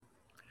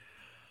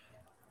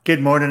Good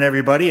morning,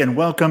 everybody, and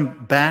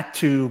welcome back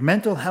to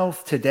Mental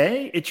Health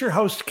Today. It's your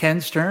host,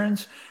 Ken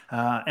Stearns,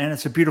 and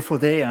it's a beautiful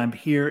day. I'm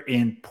here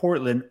in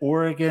Portland,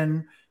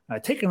 Oregon,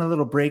 taking a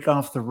little break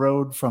off the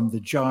road from the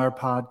JAR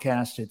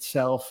podcast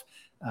itself,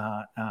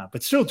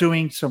 but still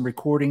doing some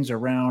recordings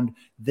around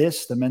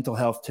the Mental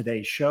Health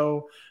Today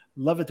show.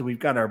 Love it that we've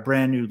got our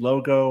brand new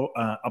logo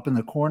up in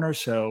the corner,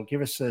 so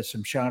give us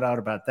some shout out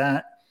about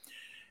that.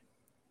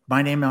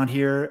 My name on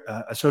here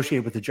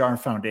associated with the JAR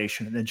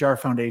Foundation. And the JAR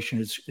Foundation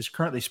is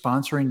currently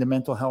sponsoring the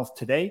Mental Health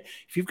Today.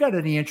 If you've got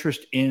any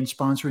interest in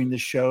sponsoring this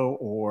show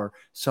or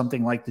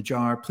something like the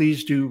JAR,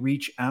 please do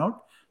reach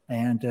out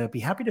and be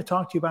happy to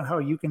talk to you about how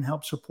you can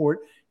help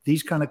support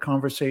these kind of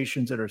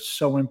conversations that are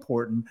so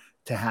important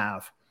to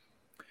have.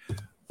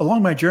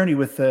 Along my journey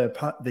with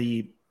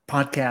the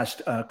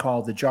podcast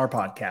called the JAR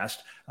Podcast,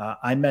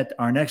 I met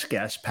our next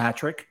guest,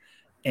 Patrick.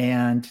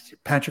 And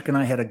Patrick and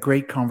I had a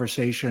great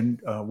conversation,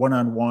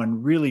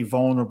 one-on-one, really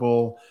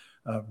vulnerable,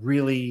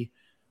 really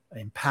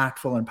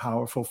impactful and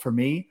powerful for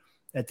me.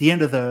 At the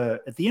end of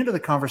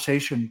the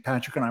conversation,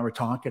 Patrick and I were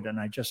talking,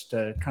 and I just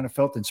kind of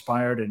felt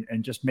inspired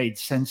and just made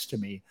sense to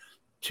me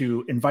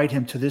to invite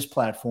him to this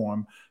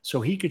platform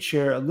so he could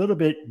share a little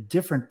bit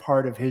different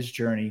part of his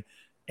journey.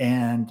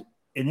 And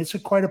it's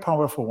quite a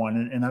powerful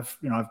one. And I've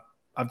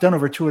done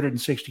over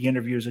 260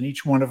 interviews, and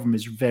each one of them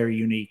is very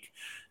unique.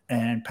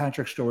 And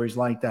Patrick's story is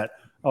like that,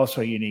 also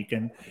unique.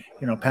 And,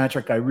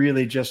 Patrick, I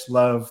really just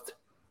loved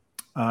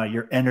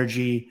your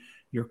energy,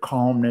 your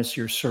calmness,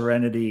 your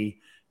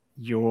serenity,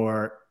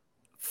 your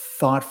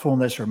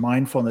thoughtfulness or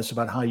mindfulness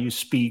about how you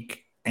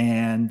speak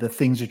and the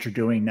things that you're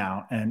doing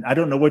now. And I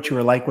don't know what you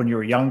were like when you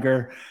were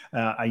younger.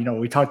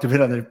 We talked a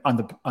bit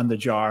on the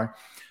JAR,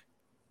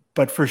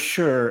 but for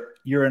sure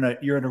you're in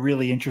a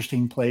really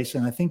interesting place.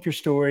 And I think your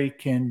story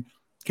can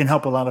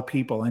help a lot of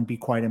people and be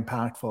quite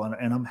impactful.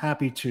 And I'm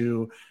happy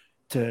to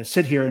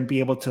sit here and be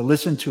able to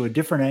listen to a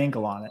different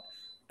angle on it.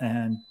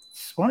 And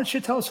why don't you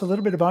tell us a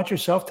little bit about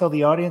yourself, tell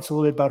the audience a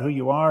little bit about who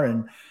you are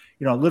and,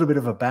 a little bit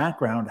of a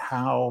background,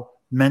 how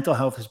mental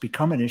health has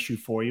become an issue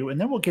for you.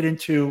 And then we'll get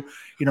into,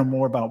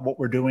 more about what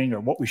we're doing or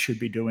what we should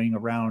be doing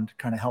around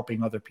kind of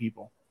helping other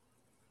people.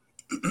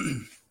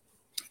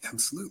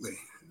 Absolutely.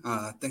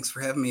 Thanks for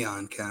having me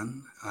on,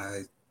 Ken.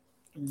 I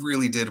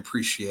really did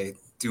appreciate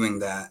doing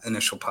that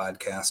initial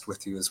podcast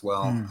with you as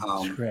well.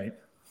 That's great.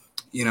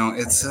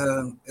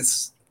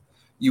 It's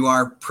you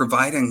are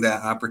providing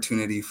that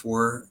opportunity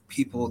for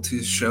people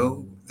to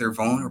show their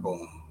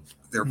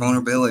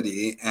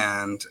vulnerability.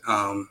 And,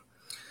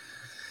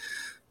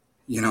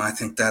 I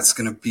think that's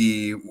going to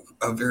be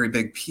a very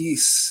big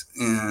piece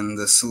in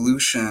the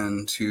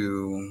solution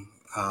to,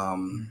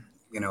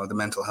 the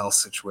mental health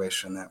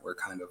situation that we're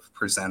kind of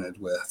presented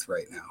with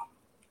right now.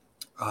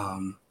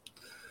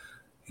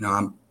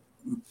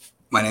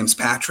 My name's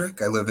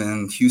Patrick. I live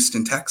in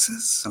Houston,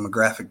 Texas. I'm a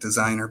graphic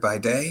designer by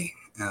day.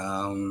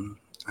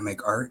 I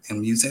make art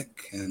and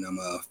music, and I'm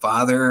a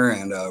father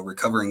and a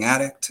recovering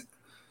addict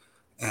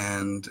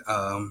and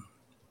a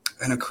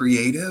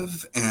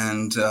creative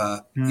and,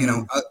 a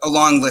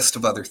long list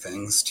of other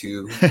things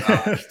too.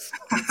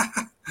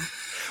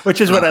 Which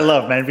is what I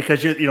love, man,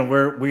 because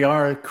we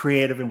are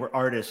creative and we're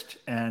artists,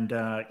 and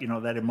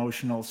that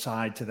emotional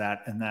side to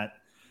that and that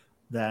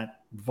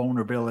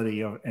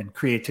vulnerability and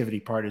creativity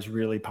part is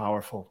really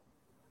powerful.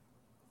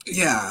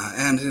 Yeah,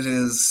 and it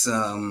is,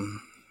 and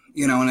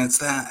it's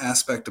that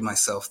aspect of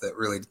myself that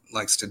really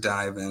likes to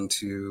dive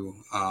into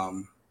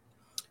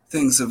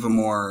things of a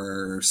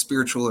more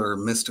spiritual or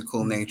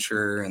mystical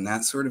nature and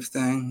that sort of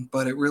thing.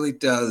 But it really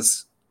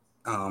does,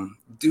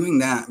 doing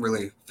that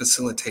really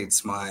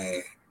facilitates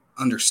my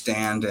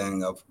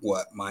understanding of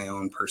what my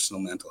own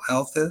personal mental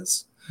health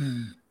is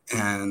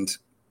and,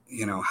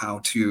 how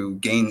to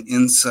gain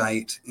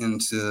insight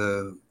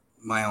into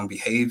my own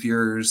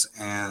behaviors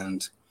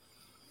and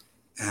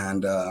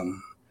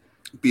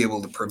be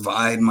able to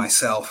provide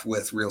myself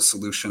with real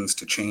solutions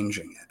to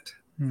changing it.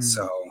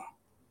 So,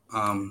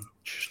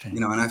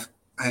 interesting. And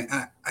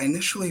I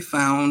initially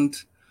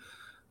found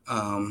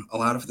a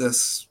lot of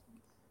this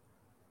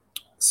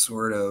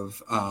sort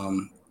of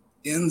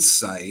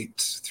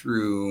insight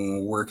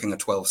through working a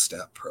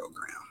 12-step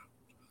program.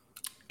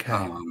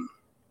 Okay.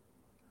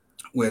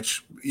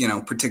 Which,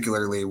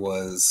 particularly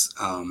was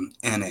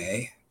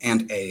NA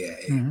and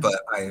AA, but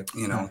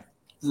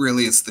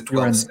really it's the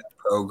 12-step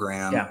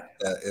program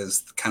that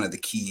is kind of the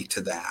key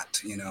to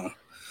that,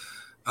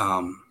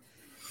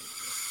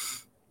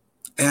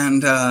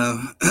 and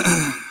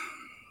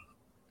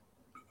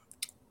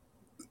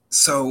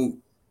so,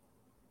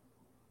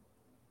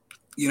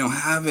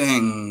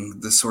 having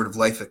the sort of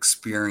life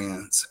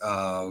experience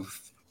of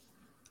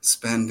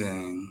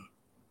spending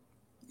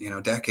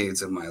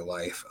decades of my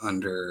life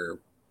under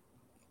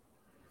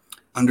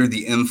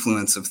the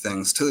influence of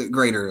things to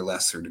greater or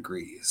lesser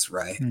degrees,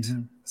 right?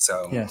 Mm-hmm.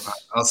 So yes.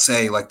 I'll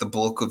say like the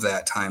bulk of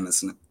that time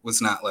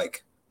was not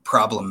like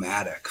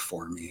problematic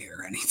for me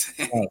or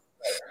anything. Oh.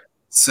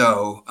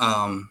 So,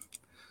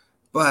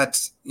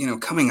 but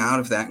coming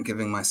out of that and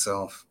giving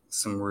myself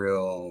some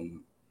real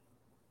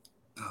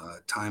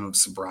time of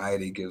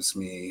sobriety gives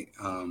me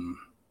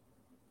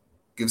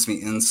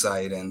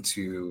insight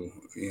into,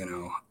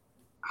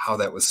 how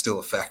that was still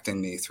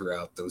affecting me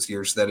throughout those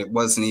years, that it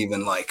wasn't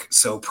even like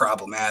so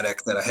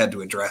problematic that I had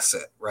to address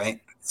it.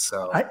 Right.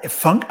 So, A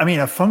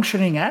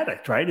functioning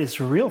addict, right? It's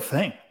a real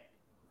thing.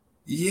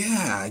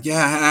 yeah.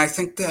 Yeah. And I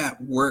think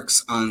that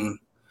works on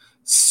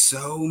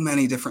so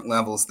many different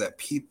levels that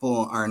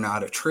people are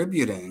not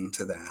attributing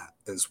to that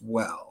as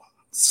well.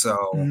 So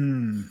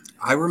Mm.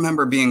 I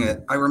remember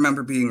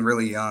being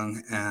really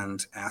young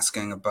and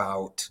asking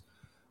about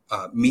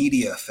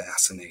media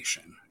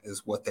fascination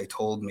is what they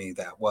told me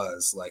that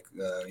was like.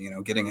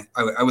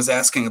 I was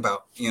asking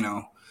about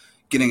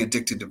getting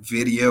addicted to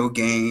video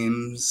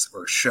games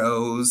or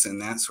shows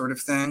and that sort of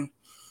thing,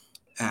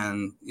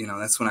 and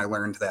that's when I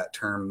learned that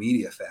term,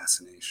 media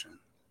fascination.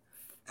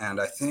 And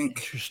I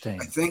Interesting.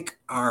 think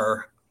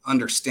our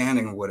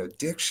understanding of what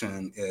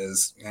addiction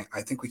is,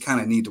 I think we kind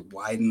of need to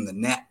widen the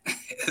net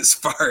as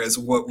far as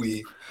what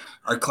we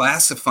are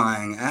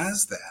classifying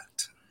as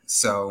that.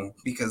 So,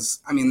 because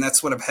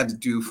that's what I've had to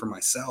do for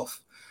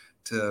myself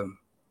to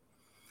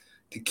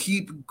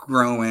keep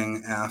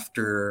growing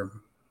after,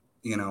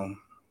 you know,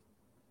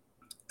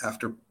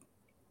 after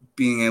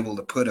being able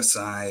to put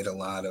aside a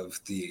lot of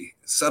the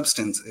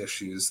substance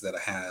issues that I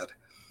had.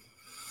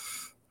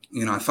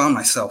 I found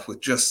myself with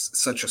just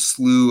such a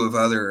slew of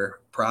other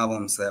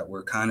problems that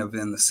were kind of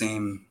in the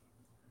same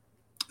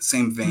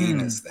vein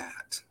as Mm.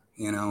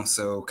 that.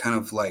 So kind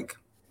of like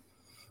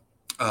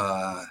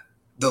uh,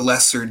 the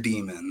lesser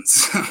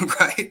demons,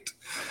 right?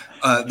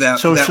 That were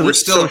Socially,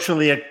 still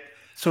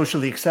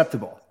socially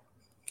acceptable.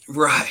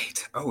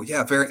 right. Oh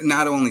yeah, very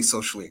not only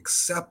socially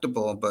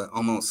acceptable but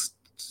almost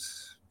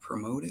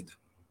promoted.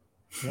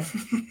 Yeah.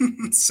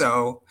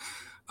 So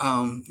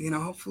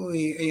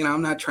hopefully,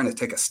 I'm not trying to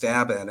take a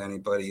stab at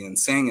anybody and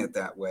saying it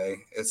that way.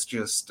 It's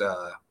just,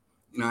 I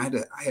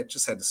had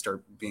just had to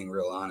start being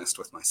real honest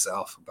with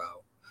myself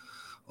about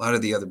a lot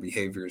of the other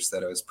behaviors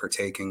that I was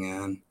partaking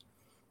in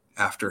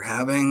after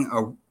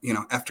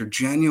after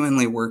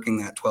genuinely working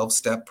that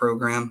 12-step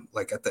program.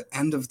 Like at the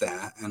end of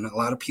that, and a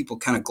lot of people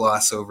kind of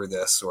gloss over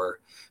this, or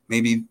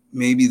maybe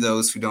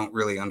those who don't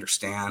really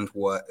understand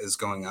what is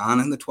going on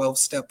in the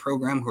 12-step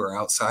program, who are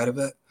outside of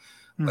it,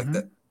 like Mm-hmm.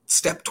 that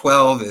step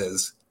 12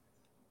 is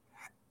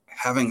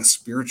having a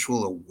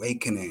spiritual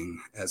awakening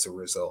as a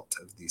result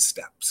of these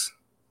steps.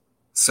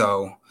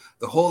 So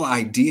the whole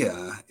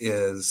idea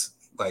is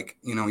like,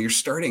 you're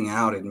starting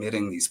out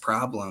admitting these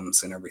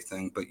problems and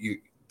everything, but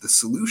the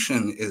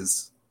solution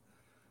is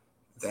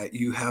that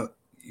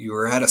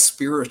you're at a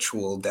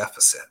spiritual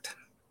deficit,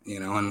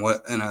 and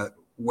what in a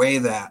way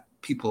that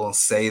people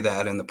say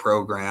that in the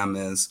program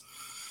is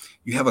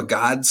you have a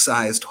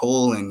God-sized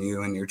hole in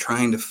you and you're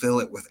trying to fill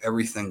it with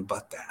everything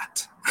but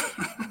that.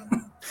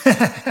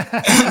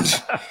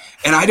 and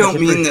and I That's don't a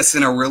mean pretty. this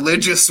in a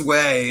religious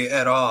way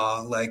at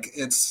all. Like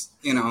it's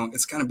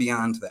kind of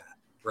beyond that,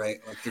 right?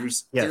 Like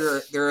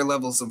Yes. there are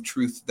levels of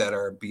truth that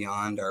are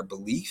beyond our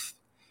belief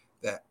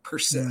that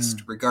persist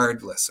Mm,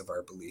 regardless of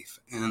our belief.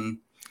 And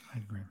I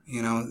agree.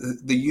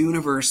 the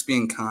universe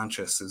being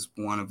conscious is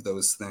one of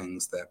those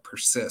things that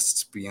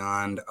persists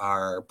beyond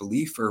our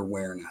belief or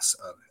awareness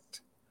of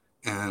it.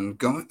 And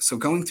going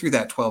through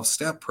that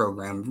 12-step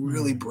program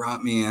really Mm,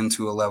 brought me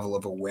into a level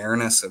of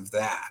awareness of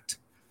that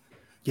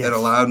yes.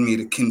 allowed me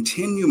to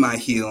continue my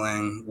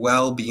healing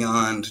well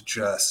beyond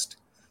just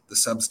the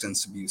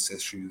substance abuse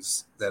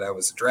issues that I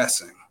was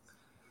addressing.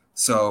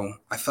 So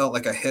I felt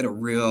like I hit a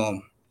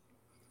real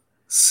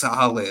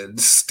solid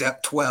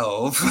step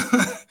 12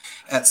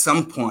 at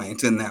some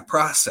point in that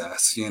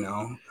process.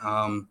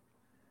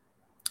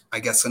 I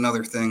guess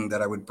another thing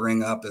that I would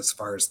bring up as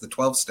far as the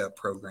 12-step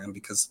program,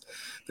 because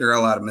there are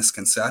a lot of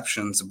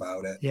misconceptions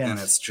about it. And Yes.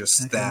 Okay.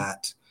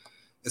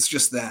 it's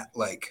just that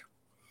like,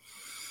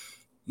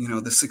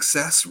 the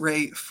success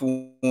rate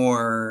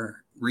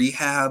for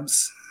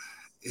rehabs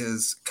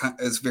is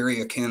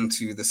very akin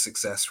to the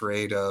success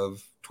rate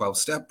of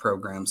 12-step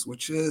programs,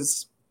 which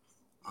is,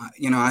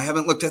 I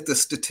haven't looked at the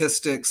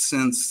statistics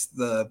since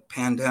the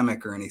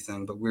pandemic or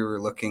anything, but we were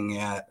looking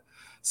at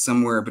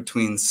somewhere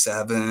between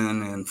 7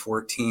 and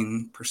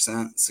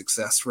 14%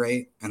 success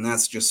rate. And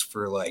that's just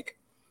for like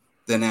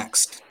the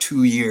next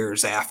 2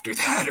 years after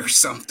that or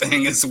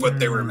something is what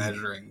they were Mm,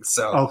 measuring.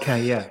 So,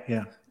 okay. Yeah.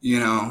 Yeah.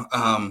 you know,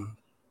 um,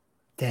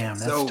 Damn,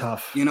 that's so,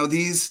 tough.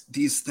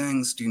 these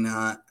things do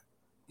not,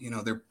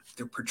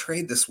 they're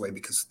portrayed this way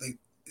because they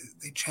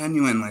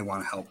genuinely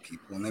want to help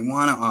people and they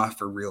want to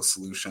offer real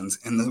solutions,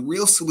 and the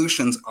real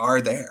solutions are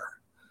there.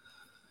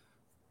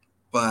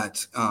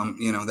 But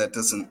that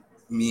doesn't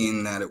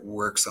mean that it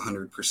works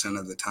 100%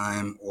 of the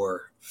time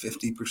or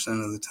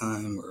 50% of the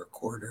time or a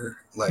quarter.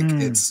 Like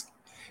Mm,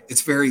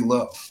 it's very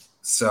low.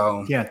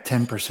 So yeah,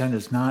 10%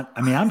 is not.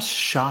 I mean, I'm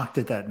shocked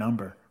at that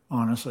number.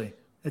 Honestly,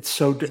 it's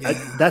so. yeah.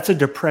 That's a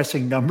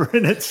depressing number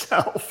in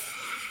itself.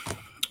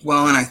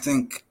 Well, and I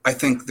think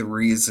the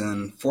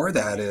reason for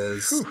that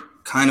is Whew.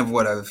 kind of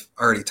what I've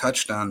already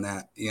touched on,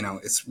 that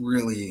it's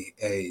really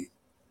a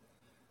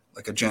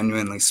like a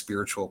genuinely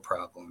spiritual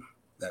problem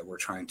that we're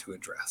trying to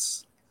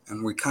address.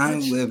 And we're kind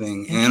of That's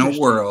living in a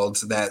interesting. world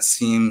that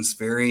seems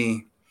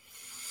very,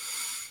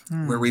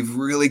 where we've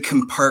really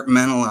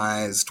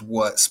compartmentalized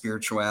what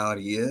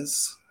spirituality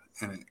is.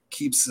 And it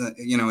keeps, it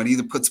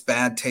either puts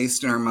bad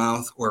taste in our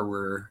mouth, or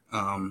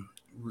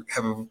we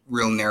have a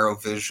real narrow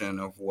vision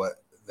of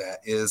what that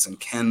is and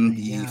can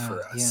be Yeah,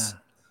 for yeah. us.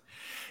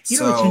 It's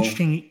So,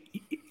 interesting.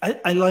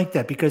 I like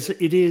that because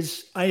it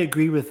is, I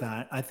agree with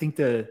that. I think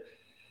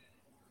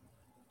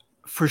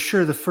for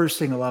sure, the first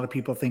thing a lot of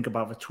people think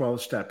about with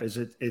 12 step is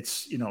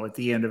it's, at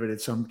the end of it,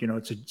 it's some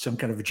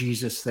kind of a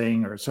Jesus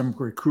thing or some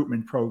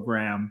recruitment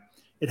program.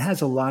 It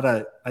has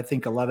I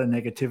think a lot of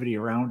negativity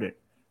around it.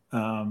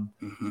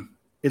 mm-hmm.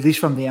 At least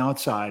from the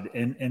outside.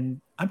 And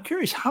I'm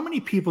curious, how many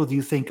people do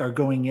you think are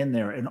going in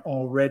there and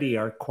already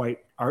are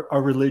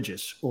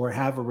religious or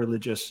have a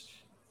religious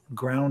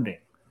grounding?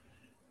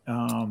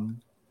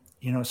 Um,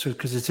 so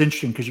because it's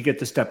interesting because you get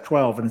to step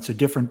 12 and it's a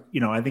different,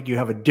 I think you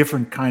have a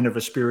different kind of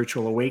a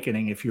spiritual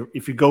awakening if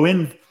you go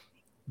in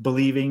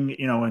believing,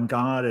 in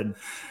God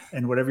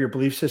and whatever your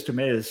belief system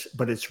is,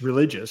 but it's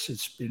religious.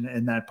 It's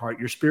in that part,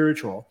 you're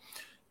spiritual,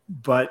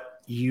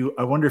 but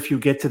I wonder if you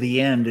get to the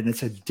end and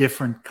it's a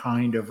different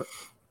kind of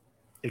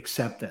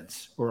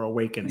acceptance or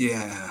awakening.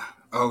 Yeah.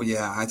 Oh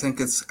yeah. I think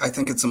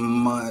it's a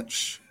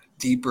much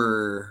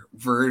deeper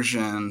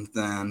version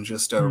than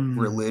just a Hmm.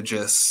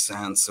 religious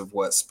sense of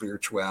what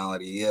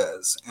spirituality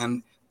is.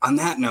 And on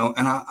that note,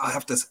 and I'll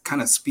have to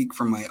kind of speak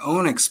from my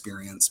own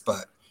experience,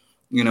 but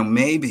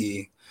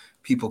maybe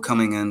people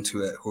coming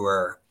into it who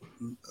are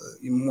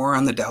more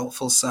on the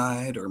doubtful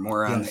side, or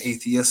more on the Yes.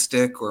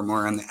 atheistic, or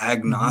more on the Hmm.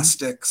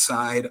 agnostic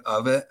side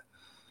of it,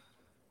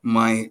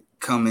 might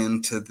come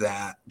into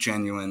that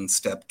genuine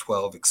step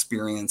 12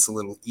 experience a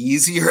little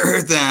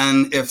easier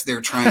than if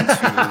they're trying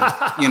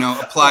to,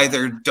 apply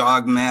their Oh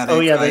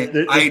dogmatic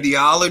yeah.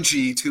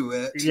 ideology to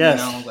it,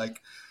 Yes.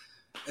 like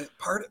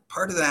part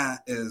of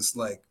that is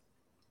like,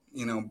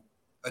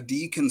 a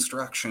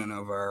deconstruction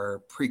of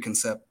our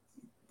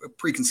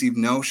preconceived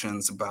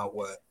notions about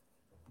what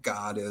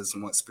God is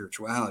and what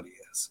spirituality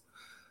is.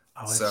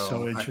 Oh, that's So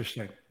so I,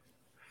 interesting.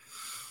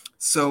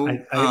 so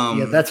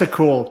Yeah, that's a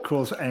cool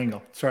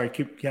angle. Sorry.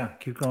 Keep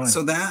going.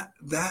 so that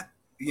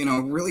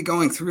really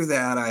going through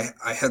that,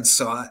 I had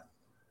sought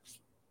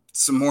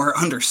some more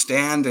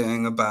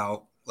understanding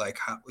about, like,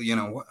 how,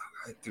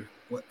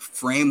 what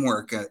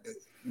framework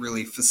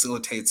really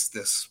facilitates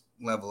this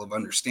level of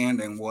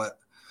understanding. What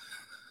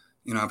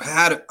I've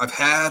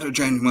had a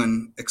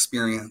genuine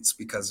experience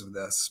because of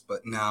this,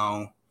 but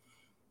now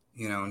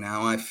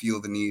I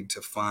feel the need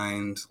to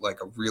find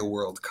like a real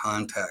world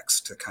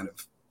context to kind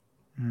of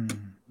Hmm.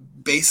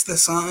 base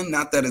this on.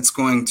 Not that it's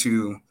going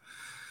to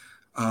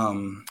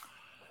um,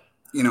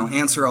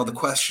 answer all the Yes.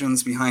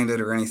 questions behind it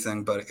or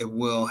anything, but it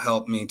will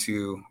help me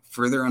to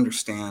further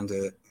understand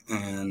it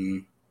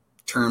in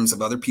terms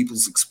of other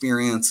people's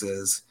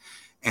experiences,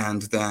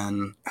 and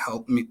then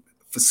help me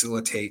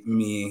facilitate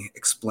me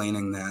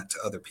explaining that to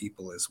other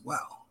people as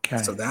well.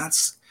 So Okay.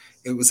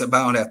 it was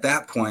about at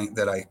that point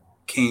that I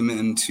came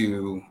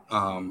into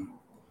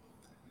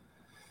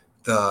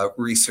the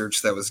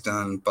research that was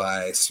done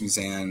by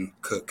Suzanne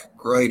Cook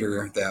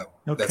Greuter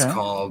that's Okay.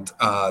 called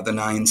the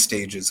 9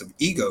 stages of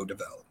ego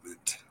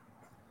development.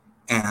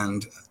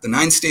 And the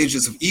 9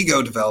 stages of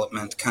ego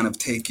development kind of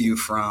take you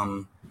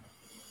from,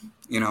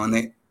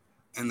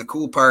 and the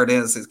cool part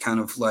is it kind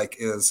of like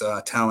is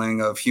a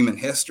telling of human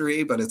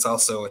history, but it's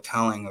also a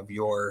telling of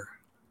your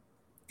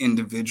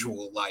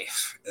individual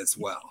life as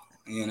well.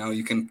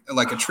 You can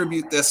like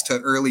attribute this to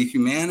early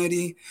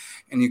humanity,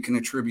 and you can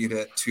attribute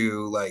it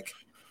to like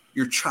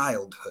your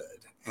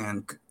childhood,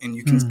 and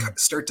you can Hmm.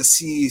 start to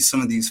see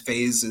some of these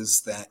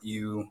phases that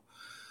you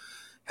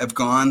have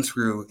gone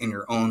through in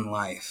your own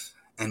life,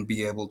 and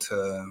be able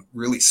to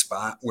really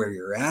spot where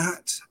you're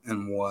at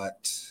and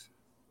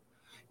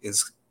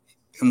is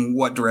in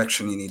what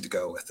direction you need to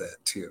go with it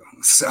too.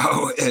 So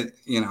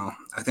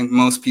I think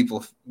most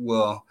people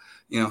will,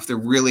 if they're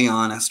really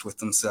honest with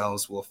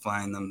themselves, will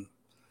find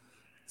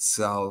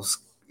themselves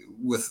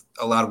with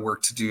a lot of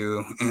work to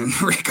do in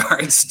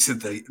regards to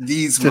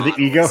these To the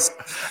ego. models.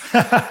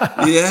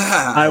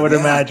 Yeah, I would yeah,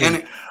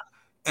 imagine.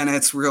 and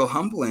it's real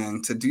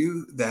humbling to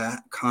do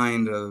that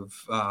kind of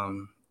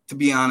to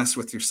be honest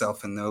with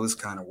yourself in those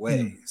kind of Hmm.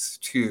 ways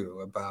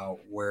too, about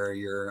where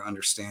your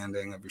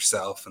understanding of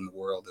yourself and the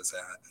world is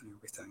at and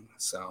everything.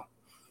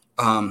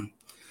 Um,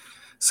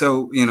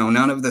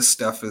 none of this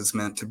stuff is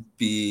meant to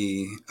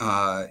be,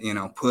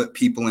 put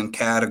people in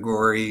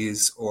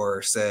categories,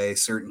 or say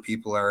certain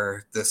people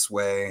are this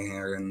way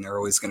and they're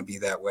always going to be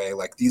that way.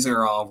 Like, these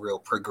are all real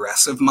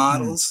progressive Hmm.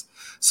 models,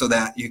 so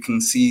that you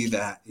can see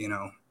that,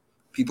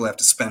 people have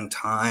to spend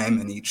time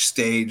in each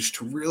stage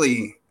to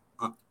really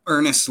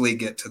earnestly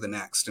get to the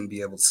next and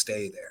be able to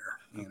stay there.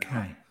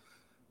 Okay.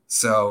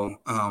 So,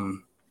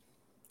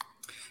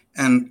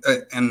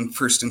 and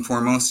first and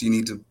foremost, you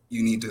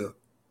need to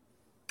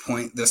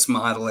point this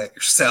model at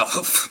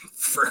yourself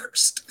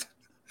first.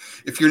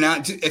 If you're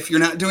not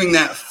doing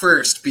that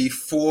first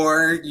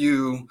before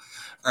you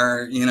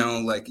are,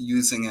 like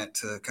using it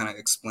to kind of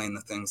explain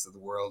the things of the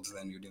world,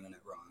 then you're doing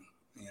it wrong.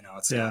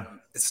 Yeah.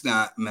 It's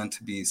not meant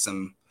to be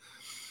some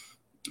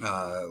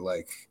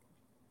like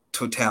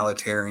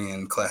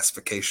totalitarian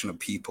classification of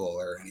people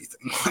or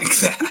anything like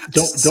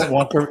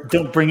that.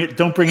 Don't bring it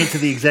to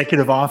the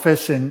executive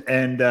office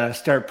and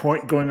start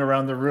going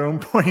around the room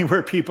pointing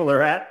where people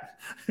are at.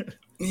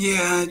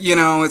 Yeah,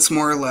 it's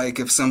more like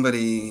if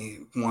somebody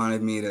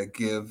wanted me to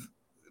give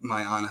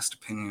my honest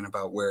opinion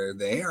about where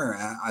they are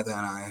at, then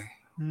I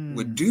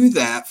would do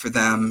that for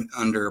them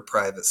under a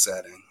private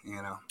setting.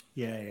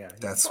 Yeah.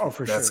 That's Oh,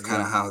 for that's sure.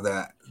 kind of Yeah. how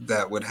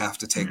that would have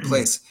to take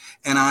place.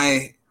 And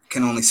I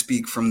can only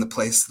speak from the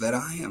place that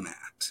I am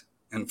at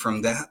and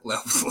from that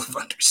level of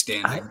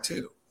understanding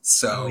too. Oh,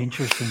 So,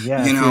 interesting.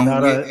 Yeah. If you're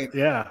not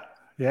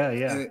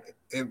yeah.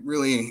 it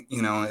really,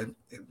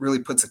 it really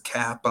puts a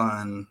cap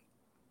on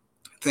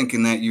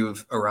thinking that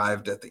you've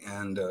arrived at the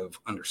end of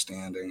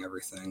understanding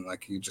everything.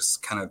 Like you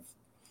just kind of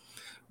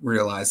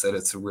realize that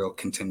it's a real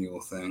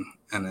continual thing,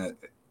 and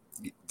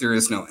there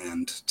is no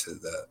end to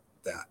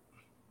that.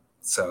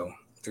 So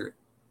there.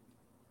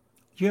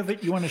 Do you have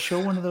it? You want to show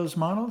one of those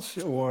models,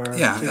 or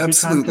Yeah, it's a good time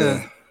absolutely.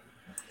 to,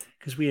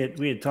 because we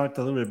had talked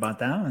a little bit about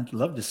that. I'd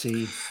love to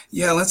see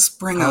Yeah, how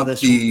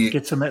this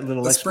gets some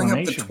little let's bring up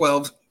the explanation.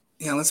 12.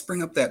 Yeah, let's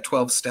bring up that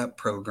 12-step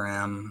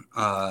program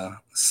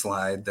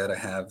slide that I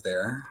have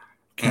there.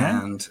 Okay.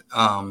 And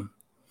I'll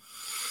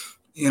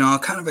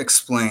kind of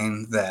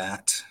explain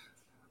that.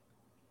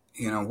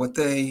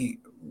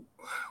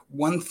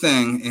 One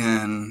thing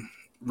in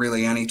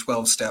really any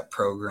 12-step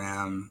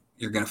program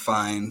you're going to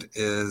find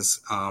is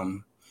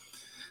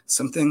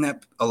something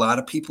that a lot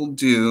of people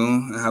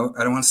do. I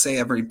don't want to say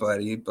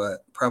everybody,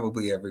 but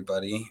probably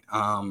everybody.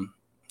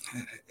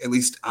 At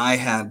least I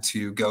had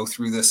to go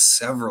through this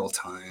several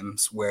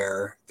times,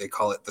 where they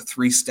call it the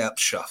 3-step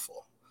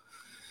shuffle.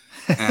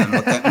 And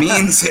what that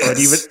means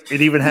is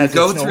it even has you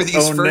go its through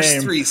these own first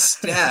name. 3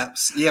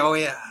 steps. Yeah, oh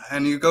yeah.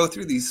 And you go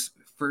through these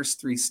first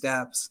 3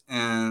 steps,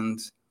 and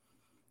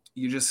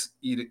you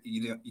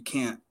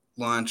can't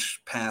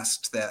launch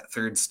past that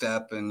 3rd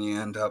step, and you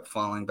end up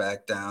falling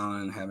back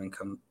down and having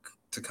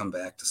to come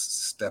back to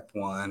step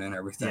 1 and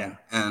everything. Yeah.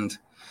 And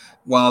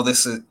while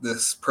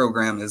this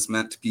program is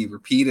meant to be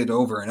repeated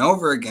over and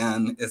over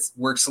again, it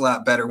works a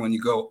lot better when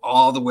you go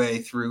all the way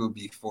through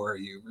before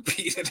you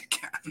repeat it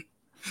again.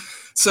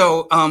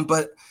 So,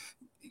 but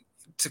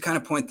to kind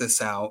of point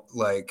this out,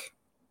 like,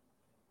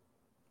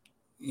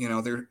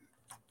 there,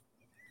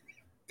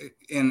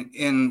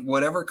 in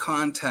whatever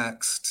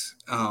context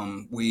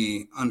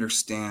we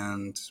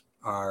understand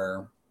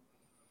our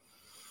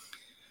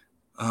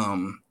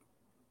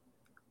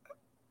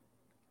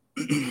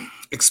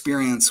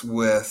experience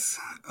with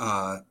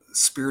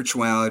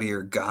spirituality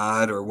or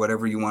God or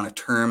whatever you want to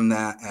term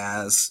that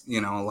as,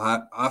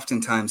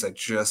 oftentimes I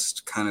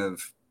just kind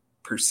of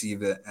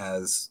perceive it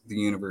as the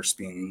universe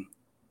being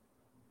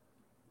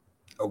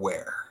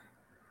aware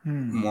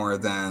more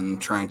than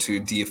trying to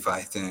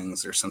deify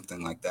things or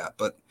something like that.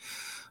 But,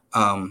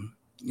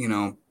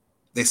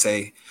 they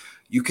say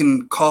you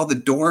can call the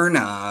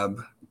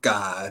doorknob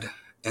God,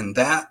 and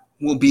that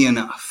will be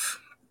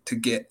enough to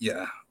get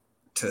you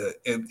to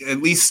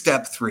at least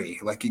step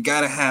 3. Like, you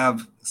got to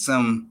have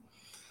something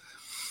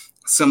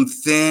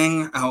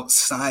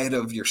outside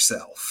of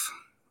yourself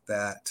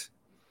that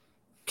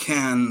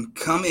can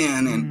come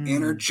in and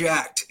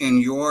interject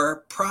in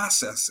your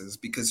processes,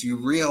 because you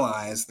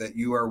realize that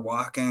you are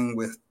walking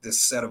with this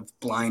set of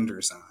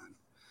blinders on,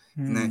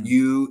 and that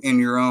you, in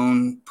your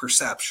own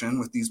perception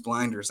with these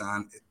blinders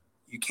on,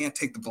 you can't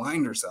take the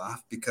blinders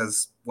off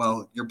because,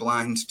 well, you're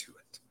blind to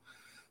it.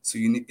 So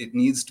it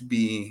needs to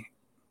be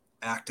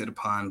acted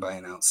upon by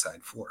an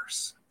outside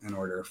force in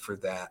order for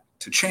that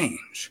to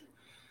change.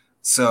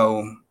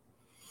 So,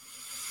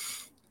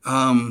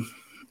 to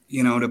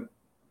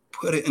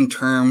put it in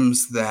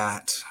terms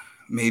that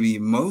maybe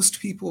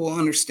most people will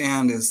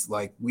understand, is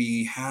like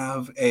we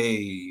have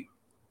a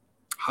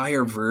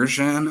higher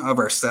version of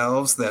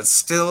ourselves that's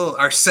still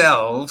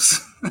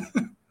ourselves.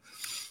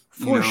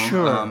 For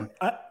sure.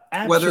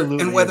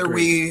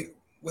 Absolutely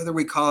whether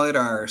we call it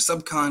our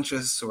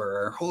subconscious or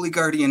our holy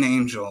guardian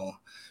angel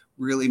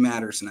really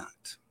matters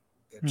not.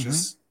 It's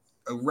just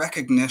a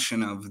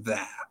recognition of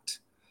that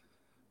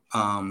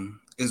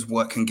is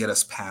what can get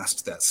us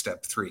past that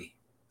step 3.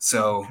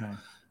 So,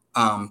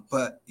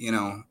 but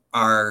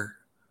our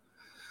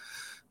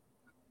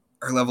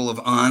level of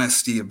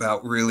honesty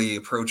about really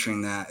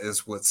approaching that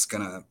is what's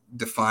going to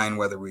define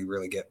whether we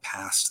really get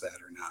past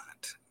that or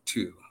not,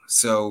 too.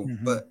 So,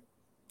 but,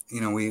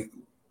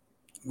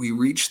 we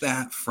reach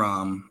that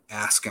from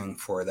asking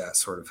for that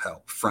sort of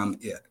help from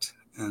it.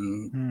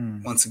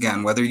 And once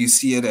again, whether you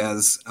see it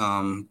as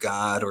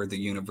God or the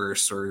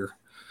universe or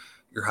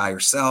your higher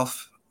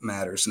self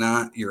matters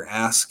not. You're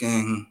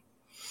asking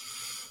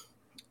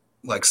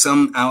like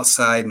some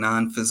outside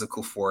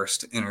non-physical force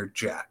to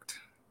interject,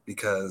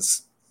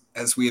 because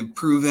as we have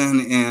proven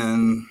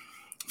in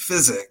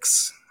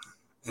physics,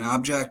 an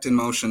object in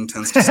motion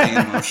tends to stay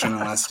in motion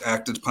unless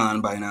acted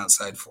upon by an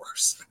outside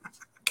force.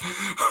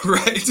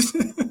 Right.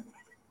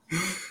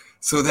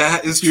 So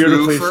that is true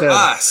Beautifully for said.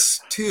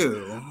 us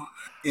too,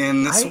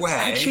 in this I way.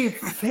 actually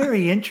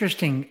very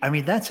interesting. I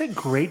mean, that's a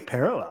great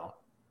parallel.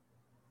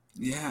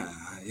 Yeah,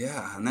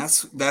 yeah, and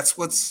that's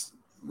what's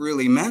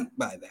really meant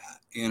by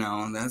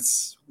that.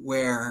 That's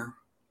where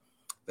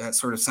that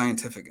sort of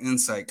scientific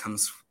insight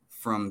comes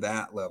from.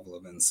 That level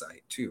of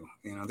insight too.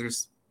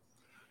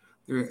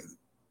 There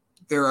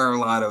there are a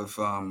lot of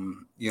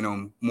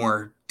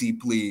more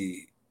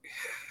deeply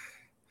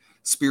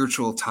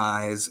spiritual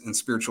ties and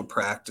spiritual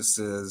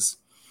practices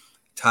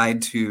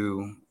tied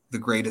to the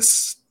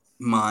greatest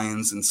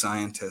minds and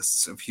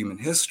scientists of human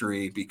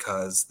history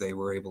because they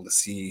were able to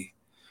see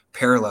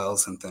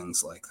parallels and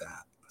things like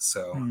that.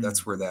 So Hmm.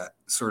 that's where that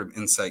sort of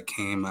insight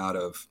came out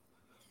of,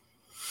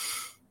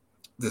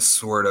 this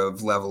sort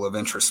of level of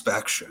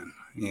introspection.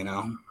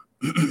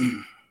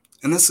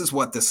 And this is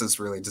what this is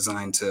really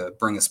designed to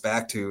bring us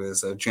back to,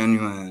 is a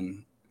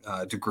genuine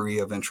degree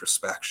of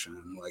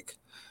introspection, like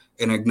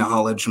an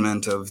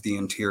acknowledgement of the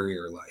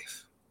interior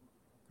life,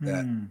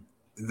 that Hmm.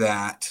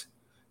 that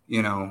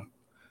you know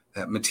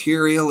that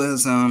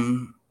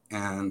materialism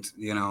and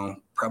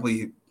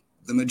probably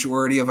the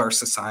majority of our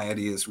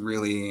society is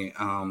really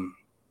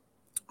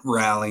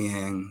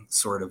rallying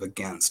sort of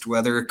against,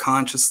 whether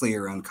consciously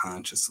or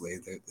unconsciously.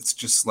 It's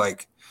just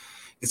like,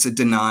 it's a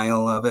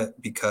denial of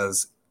it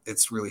because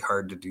it's really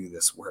hard to do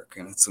this work,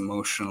 and it's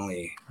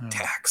emotionally Oh,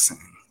 taxing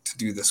to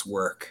do this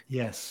work,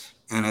 yes.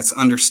 and it's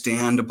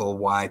understandable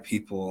why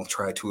people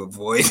try to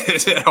avoid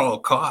it at all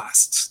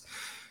costs.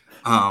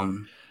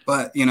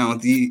 But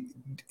the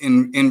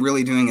in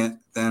really doing it,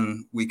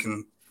 then we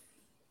can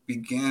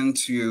begin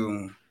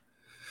to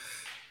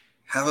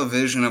have a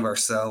vision of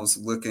ourselves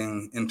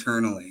looking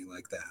internally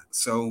like that.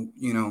 So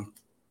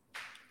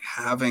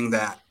having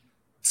that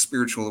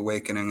spiritual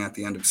awakening at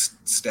the end of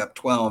step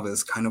 12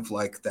 is kind of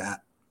like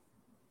that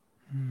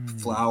Hmm.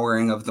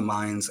 flowering of the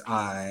mind's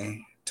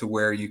eye, to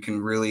where you can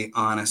really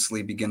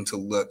honestly begin to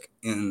look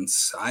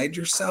inside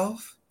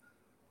yourself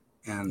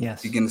and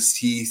Yes. begin to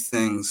see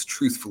things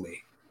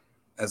truthfully,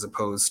 as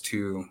opposed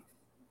to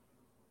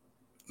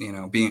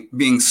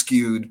being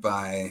skewed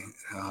by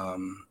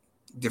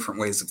different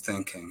ways of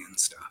thinking and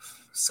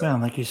stuff. So Well,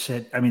 like you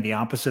said, I mean, the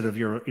opposite of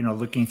your,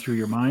 looking through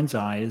your mind's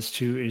eye is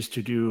to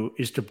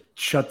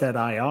shut that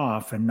eye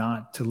off and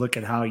not to look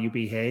at how you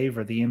behave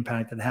or the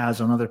impact it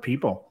has on other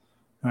people,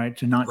 right? right,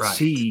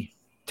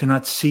 To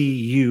not see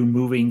you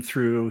moving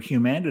through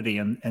humanity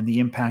and the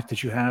impact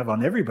that you have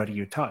on everybody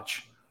you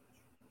touch,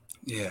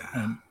 yeah,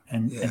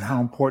 and yeah,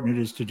 how important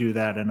it is to do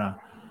that in a,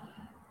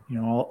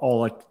 all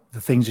like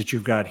the things that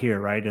you've got here,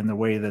 right? And the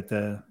way that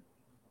that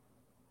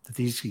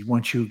these,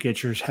 once you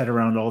get your head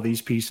around all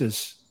these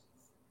pieces,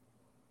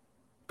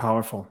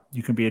 powerful.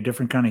 You can be a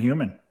different kind of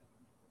human.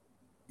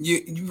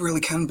 you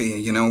really can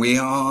be. We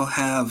all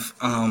have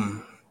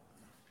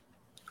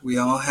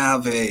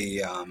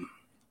a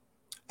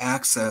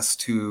access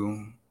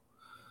to,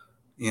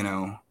 you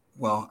know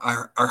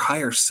our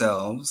higher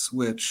selves,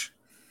 which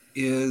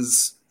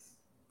is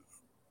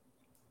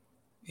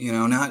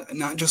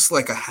not just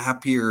like a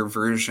happier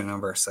version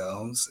of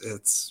ourselves.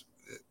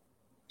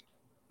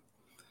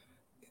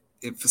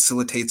 It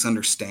facilitates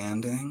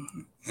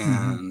understanding,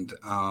 Mm-hmm.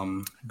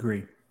 and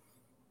Agree.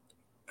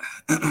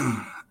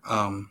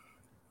 um,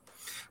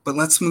 but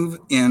let's move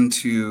Yeah,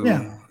 into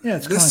yeah.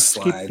 It's this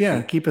kind of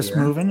slide keep us here.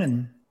 moving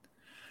and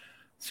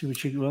see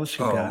what else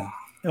you got.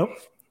 Oh,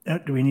 Oh,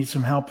 do we need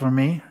some help from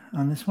me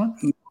on this one?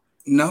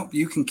 nope,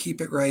 you can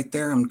keep it right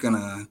there. I'm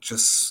gonna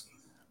just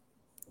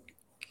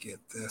get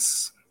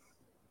this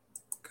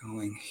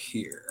going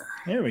here.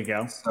 There we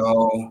go.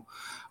 So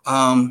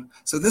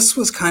this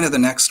was kind of the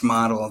next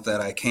model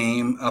that I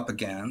came up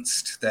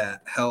against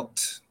that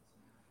helped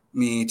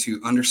me to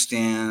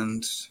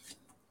understand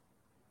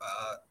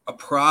a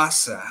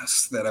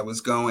process that I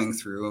was going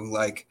through.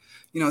 Like,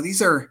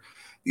 these are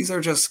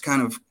just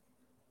kind of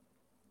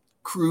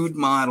crude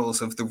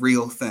models of the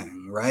real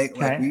thing, right?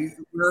 Like, Okay.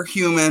 we're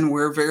human,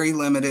 we're very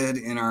limited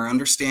in our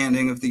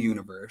understanding of the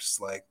universe.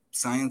 Like,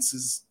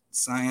 science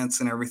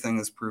and everything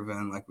is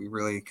proven. Like, we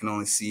really can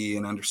only see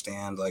and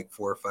understand like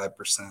 4 or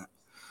 5%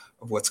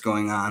 of what's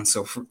going on.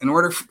 So in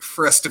order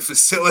for us to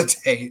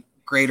facilitate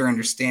greater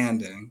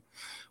understanding,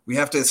 we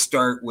have to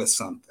start with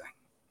something.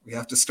 We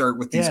have to start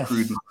with these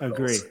crude Yes. models.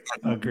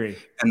 Agree. Agree.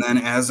 And then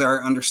as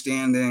our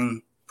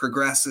understanding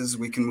progresses,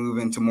 we can move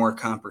into more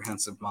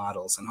comprehensive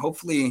models. And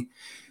hopefully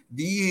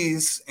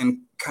these, and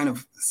kind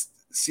of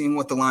seeing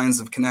what the lines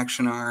of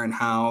connection are and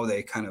how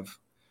they kind of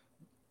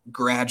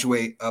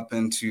graduate up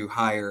into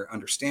higher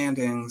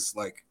understandings,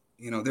 like,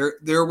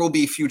 there will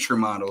be future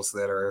models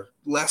that are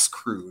less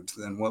crude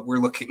than what we're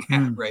looking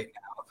at Hmm. right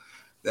now,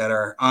 that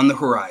are on the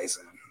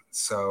horizon.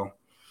 So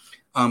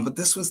but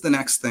this was the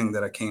next thing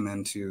that I came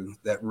into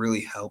that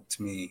really helped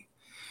me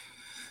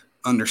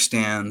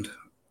understand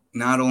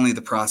not only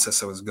the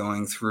process I was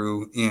going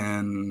through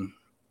in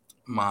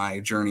my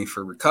journey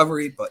for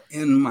recovery, but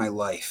in my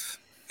life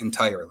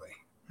entirely.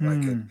 Like,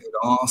 it, Hmm. it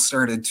all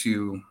started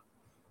to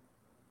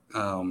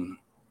um,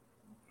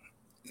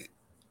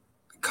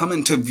 come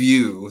into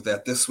view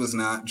that this was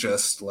not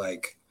just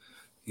like,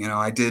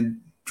 I did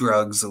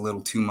drugs a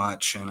little too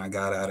much and I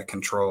got out of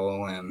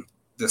control and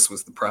this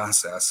was the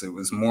process. It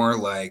was more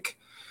like,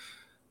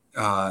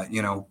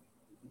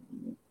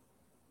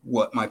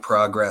 what my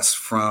progress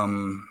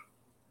from,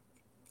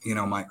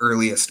 my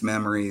earliest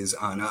memories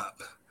on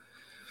up,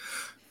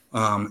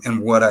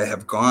 and what I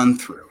have gone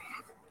through.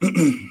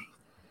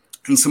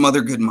 And some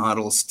other good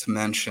models to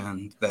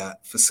mention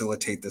that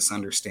facilitate this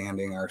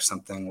understanding are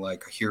something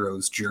like A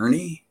Hero's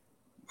Journey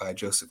by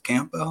Joseph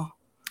Campbell.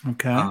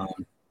 Okay.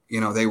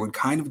 They would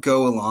kind of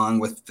go along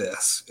with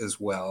this as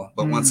well.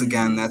 But once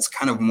again, that's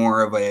kind of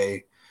more of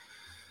a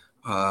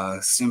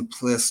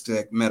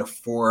simplistic,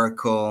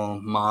 metaphorical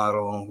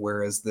model,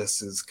 whereas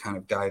this is kind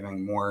of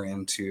diving more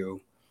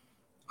into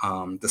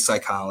the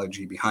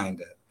psychology behind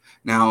it.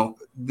 Now,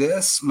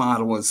 this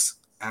model was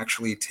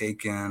actually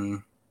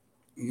taken,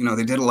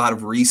 they did a lot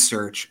of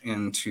research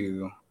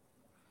into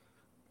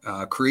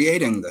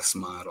creating this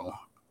model.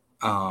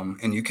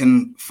 And you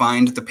can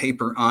find the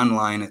paper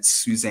online at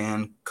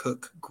Suzanne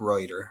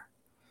Cook-Greuter.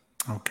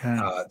 Okay.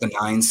 The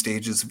 9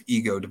 Stages of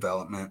Ego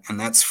Development. And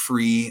that's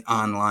free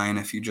online.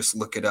 If you just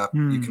look it up,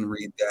 you can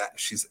read that.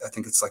 I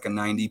think it's like a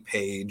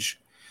 90-page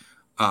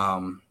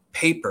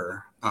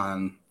paper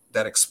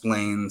that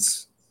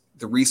explains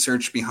the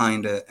research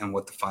behind it and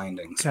what the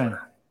findings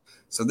were.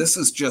 So this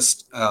is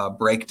just a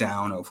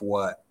breakdown of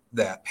what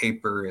that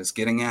paper is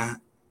getting at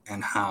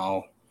and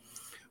how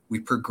we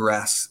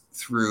progress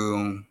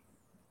through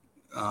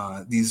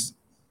these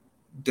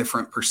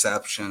different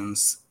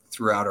perceptions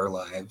throughout our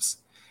lives.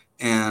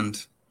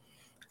 And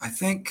I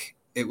think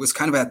it was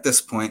kind of at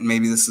this point,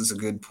 maybe this is a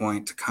good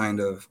point to kind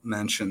of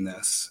mention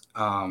this,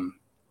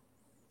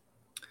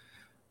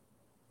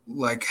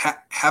 like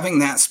having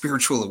that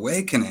spiritual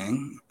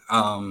awakening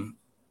kind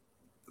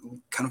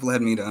of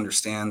led me to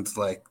understand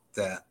like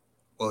that,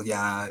 well,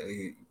 yeah,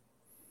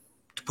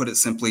 to put it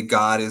simply,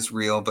 God is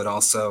real, but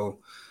also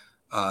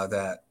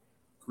that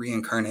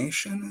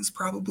reincarnation is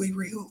probably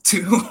real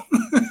too.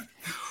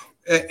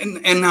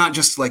 and not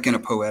just like in a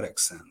poetic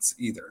sense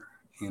either,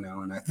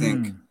 and I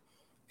think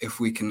if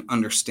we can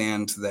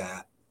understand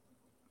that,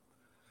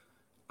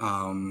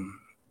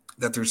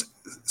 that there's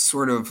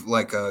sort of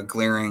like a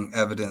glaring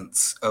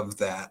evidence of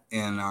that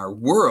in our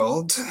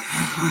world,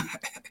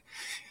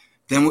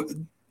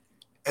 then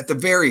at the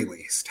very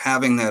least,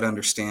 having that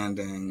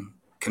understanding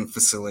can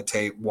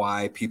facilitate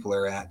why people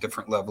are at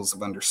different levels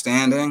of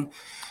understanding.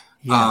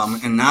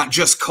 Yes. And not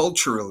just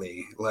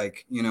culturally,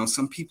 like,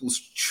 some people's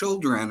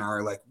children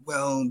are like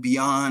well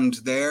beyond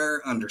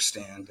their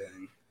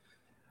understanding,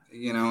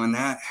 and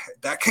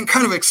that can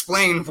kind of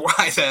explain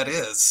why that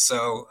is.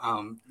 So,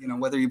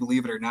 whether you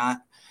believe it or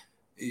not,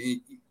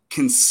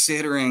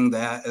 considering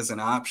that as an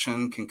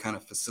option can kind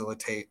of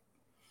facilitate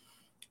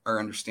our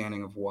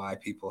understanding of why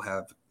people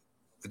have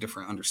the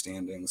different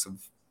understandings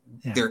of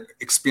their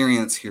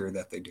experience here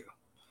that they do.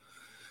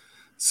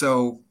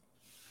 So,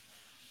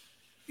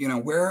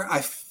 where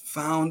I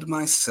found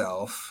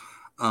myself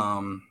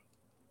coming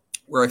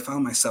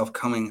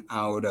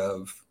out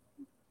of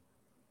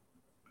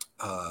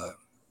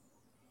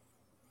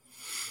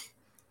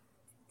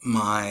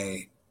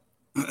my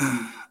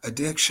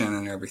addiction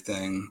and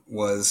everything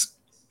was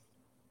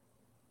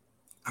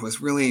I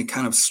was really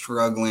kind of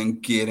struggling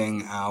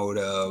getting out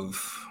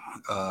of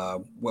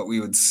what we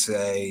would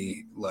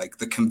say like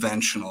the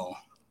conventional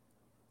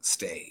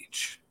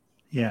stage.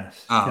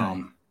 Yes.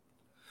 Okay.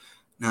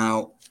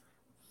 Now,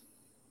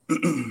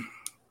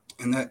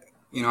 and that,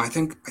 I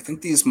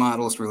think these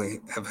models really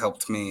have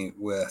helped me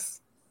with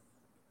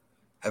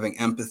having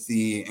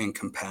empathy and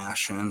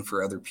compassion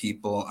for other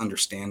people,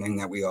 understanding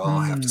that we all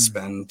have to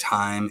spend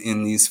time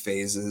in these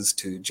phases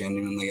to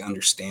genuinely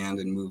understand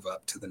and move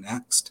up to the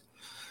next.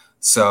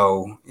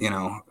 So,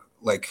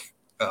 like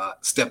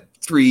step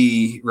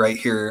 3 right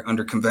here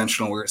under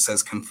conventional where it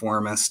says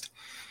conformist,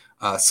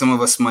 some of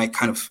us might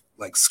kind of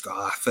like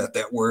scoff at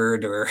that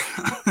word or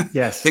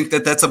think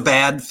that that's a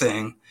bad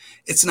thing.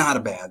 It's not a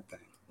bad thing.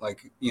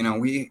 Like,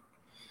 we,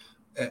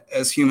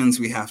 as humans,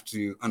 we have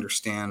to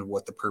understand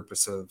what the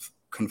purpose of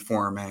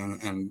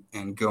conforming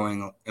and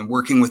going and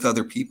working with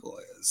other people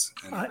is.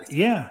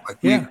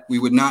 And we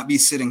would not be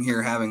sitting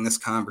here having this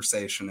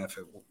conversation if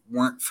it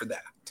weren't for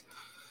that.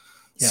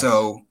 Yes.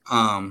 So,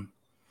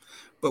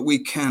 but we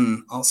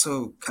can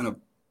also kind of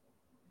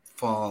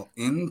fall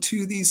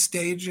into these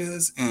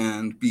stages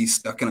and be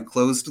stuck in a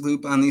closed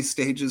loop on these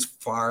stages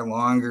far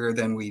longer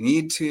than we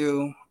need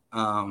to.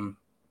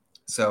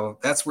 So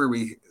that's where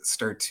we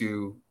start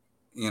to,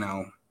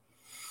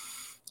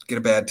 get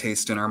a bad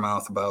taste in our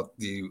mouth about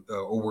the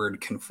word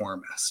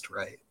conformist,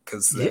 right?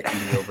 Because that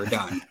can be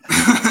overdone.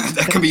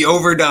 That can be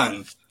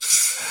overdone.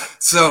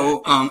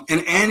 So,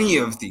 and any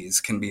of these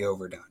can be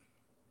overdone.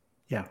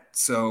 Yeah.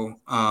 So,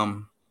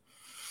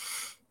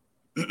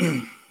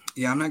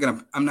 yeah, I'm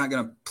not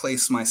gonna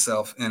place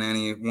myself in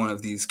any one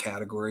of these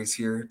categories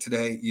here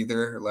today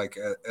either. Like,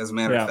 as a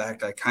matter of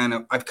fact,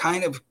 I've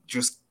kind of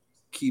just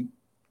keep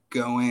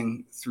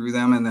going through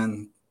them and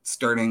then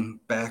starting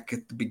back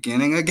at the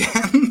beginning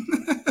again.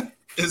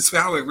 is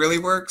how it really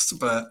works.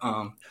 But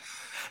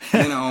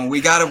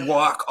we got to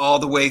walk all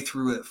the way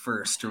through it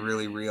first to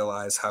really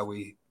realize how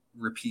we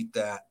repeat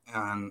that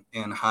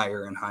in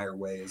higher and higher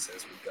ways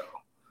as we go.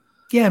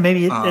 Yeah,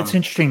 maybe that's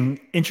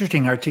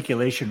interesting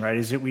articulation, right?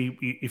 Is that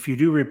if you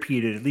do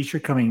repeat it, at least you're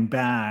coming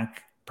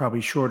back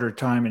probably shorter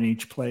time in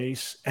each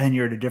place, and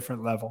you're at a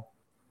different level.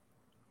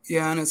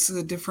 Yeah, and it's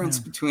the difference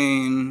Yeah.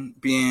 between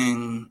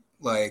being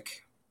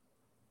like,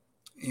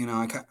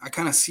 I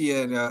kind of see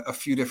it a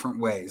few different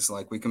ways.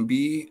 Like we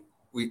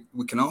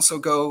can also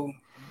go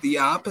the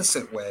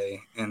opposite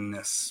way in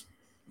this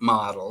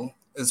model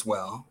as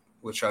well,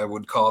 which I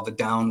would call the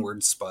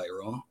downward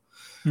spiral,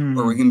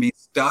 or we Hmm. can be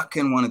stuck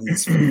in one of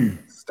these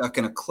stuck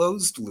in a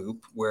closed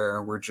loop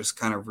where we're just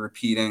kind of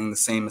repeating the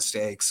same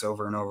mistakes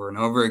over and over and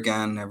over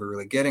again, never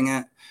really getting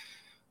it.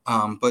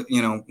 But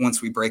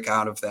once we break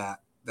out of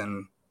that,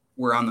 then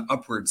we're on the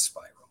upward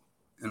spiral.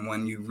 And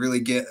when you really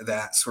get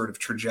that sort of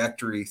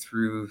trajectory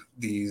through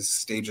these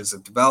stages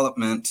of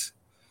development,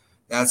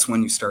 that's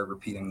when you start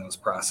repeating those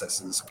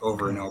processes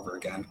over and over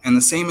again. And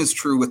the same is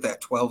true with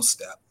that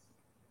 12-step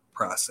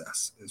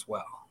process as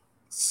well.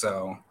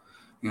 So,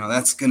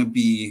 that's going to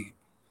be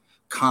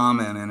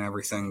common in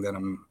everything that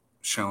I'm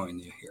showing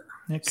you here.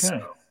 Okay.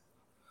 So,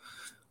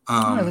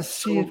 All right, let's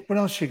see what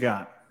else you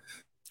got.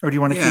 Or do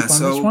you want to yeah, keep on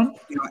this so one?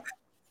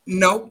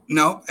 nope.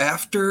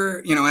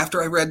 After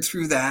I read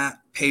through that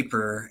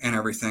paper and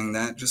everything,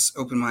 that just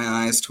opened my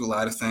eyes to a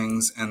lot of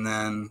things. And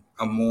then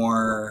of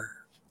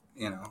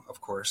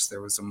course,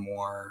 there was a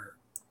more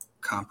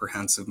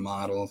comprehensive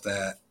model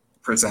that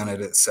presented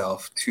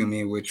itself to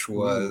me, which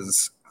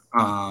was,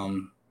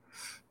 and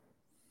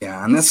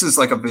this is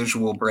like a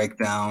visual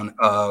breakdown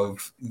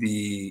of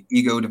the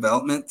ego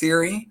development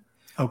theory,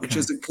 which Okay.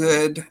 is a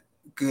good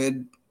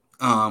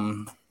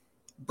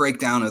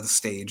breakdown of the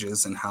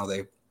stages and how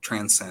they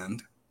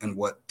transcend and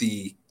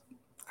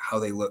how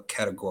they look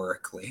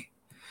categorically.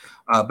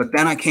 But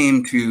then I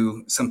came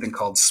to something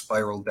called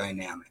spiral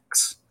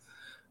dynamics.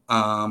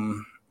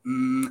 I'm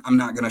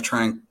not going to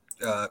try and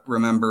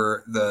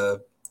remember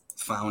the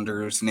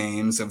founders'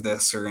 names of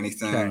this or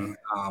anything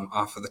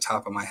off of the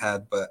top of my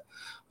head, but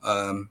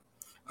a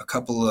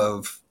couple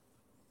of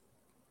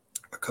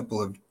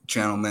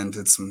gentlemen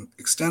did some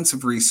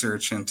extensive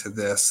research into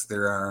this.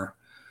 There are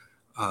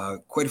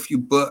quite a few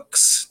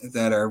books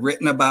that are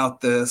written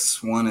about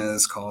this. One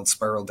is called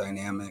Spiral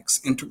Dynamics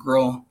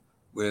Integral,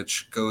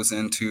 which goes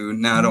into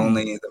not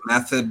only the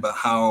method, but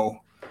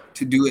how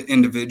to do it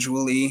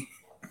individually,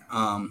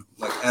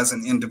 like as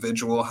an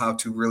individual, how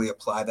to really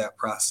apply that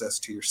process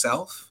to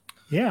yourself.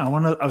 Yeah, I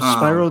want to of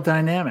spiral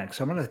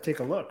dynamics. I'm going to take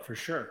a look for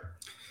sure.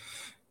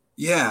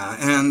 Yeah,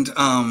 and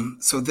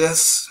so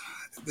this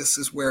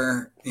is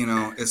where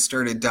it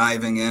started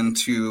diving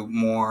into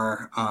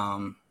more,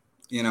 and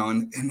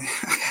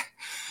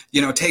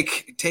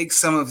take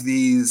some of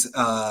these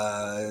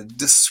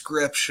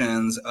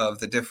descriptions of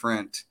the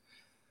different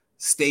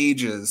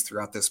stages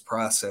throughout this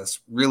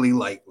process really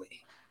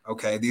lightly.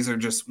 Okay, these are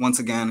just, once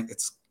again,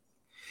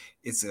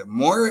 it's a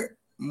more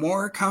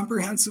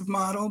comprehensive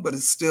model, but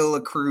it's still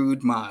a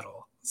crude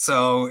model.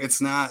 So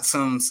it's not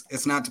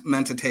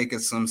meant to take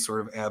as some sort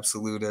of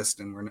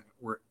absolutist, and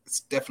it's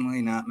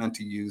definitely not meant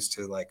to use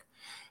to like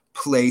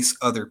place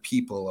other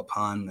people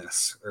upon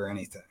this or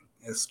anything.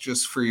 It's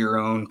just for your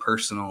own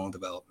personal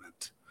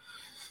development.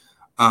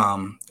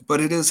 But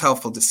it is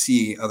helpful to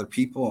see other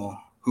people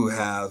who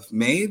have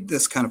made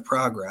this kind of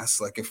progress.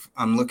 Like if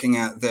I'm looking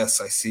at this,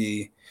 I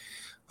see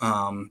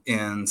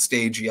in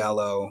stage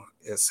yellow,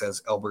 it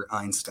says Albert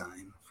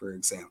Einstein, for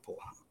example.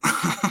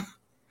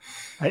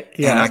 And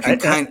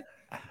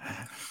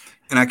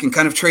I can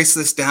kind of trace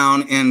this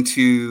down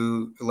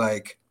into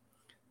like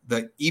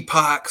the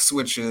epochs,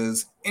 which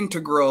is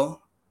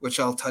integral, which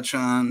I'll touch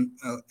on.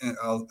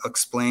 I'll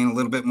explain a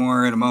little bit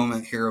more in a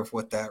moment here of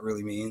what that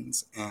really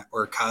means,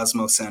 or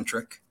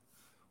cosmocentric,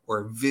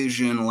 or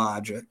vision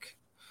logic.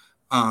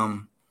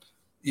 And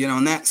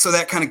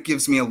that kind of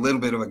gives me a little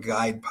bit of a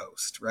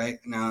guidepost, right?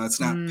 Now, it's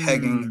not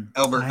pegging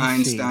Albert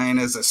Einstein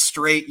as a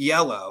straight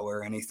yellow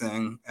or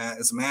anything.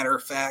 As a matter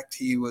of fact,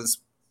 he was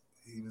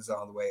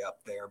all the way up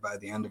there by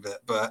the end of it,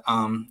 but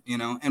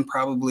and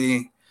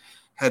probably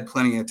had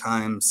plenty of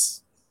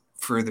times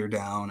further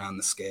down on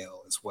the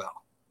scale as well.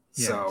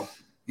 Yes. So,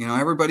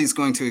 everybody's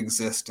going to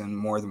exist in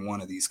more than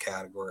one of these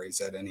categories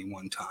at any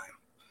one time,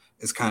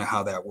 is kind of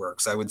how that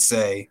works. I would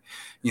say,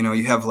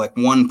 you have like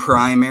one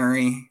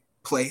primary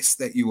place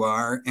that you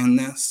are in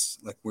this,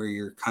 like where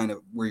your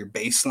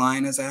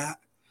baseline is at.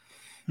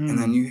 And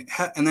then you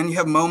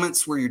have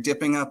moments where you're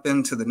dipping up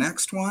into the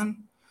next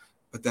one,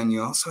 but then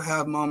you also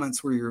have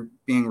moments where you're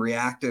being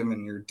reactive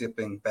and you're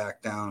dipping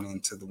back down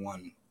into the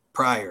one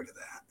prior to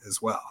that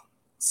as well.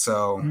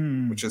 So,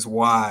 which is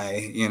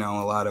why, a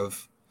lot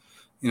of,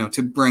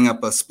 to bring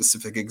up a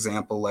specific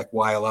example, like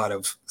why a lot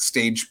of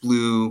stage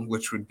blue,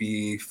 which would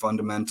be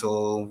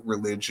fundamental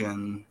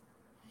religion,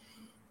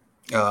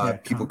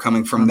 people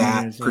coming from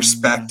that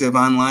perspective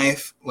on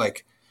life,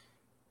 like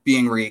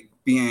being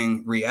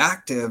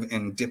reactive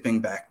and dipping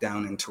back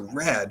down into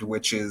red,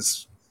 which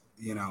is,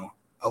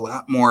 a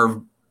lot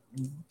more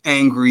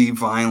angry,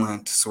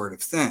 violent sort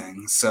of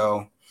thing.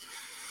 So,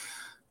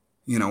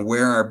 you know,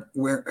 where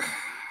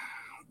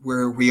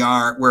we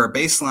are, where our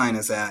baseline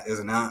is at,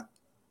 is not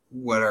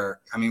what our.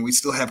 I mean, we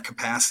still have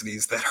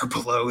capacities that are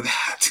below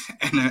that,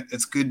 and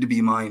it's good to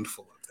be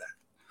mindful of that.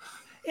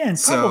 Yeah,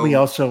 and probably So,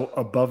 also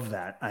above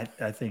that, I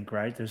think,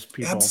 right? There's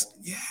people.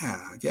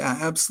 yeah,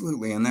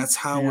 absolutely, and that's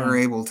how we're Yeah.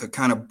 able to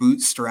kind of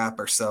bootstrap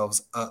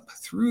ourselves up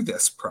through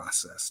this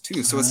process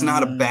too. So it's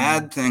not a Ah,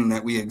 bad thing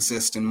that we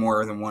exist in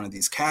more than one of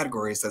these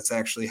categories. That's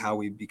actually how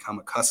we become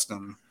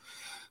accustomed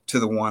to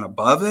the one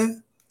above it.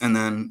 And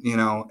then, you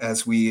know,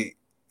 as we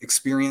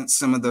experience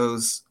some of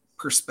those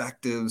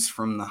perspectives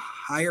from the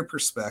higher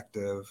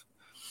perspective,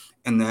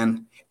 and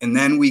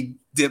then we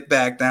dip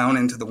back down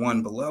into the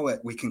one below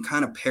it, we can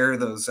kind of pair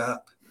those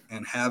up,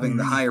 and having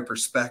the mhm. higher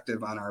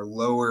perspective on our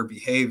lower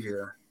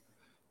behavior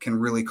can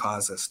really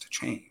cause us to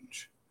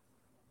change.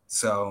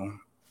 So,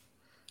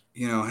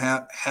 you know,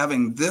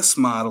 having this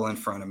model in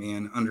front of me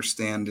and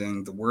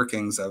understanding the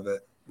workings of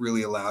it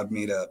really allowed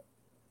me to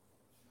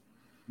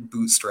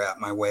bootstrap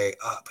my way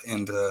up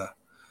into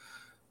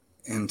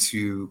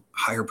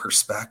higher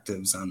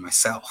perspectives on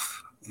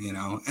myself, you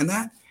know, and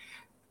that,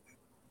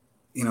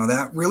 you know,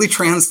 that really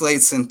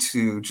translates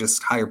into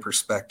just higher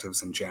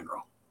perspectives in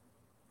general,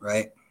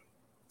 right?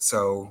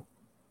 So,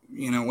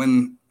 you know,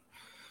 when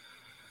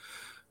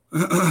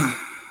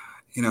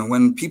you know,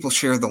 when people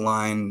share the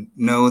line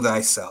 "know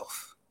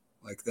thyself,"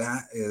 like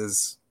that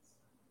is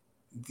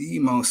the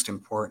most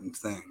important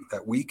thing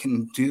that we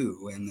can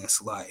do in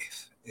this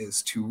life,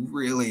 is to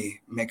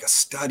really make a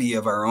study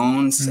of our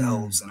own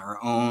selves Mm. and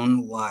our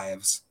own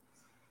lives.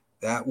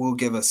 That will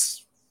give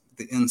us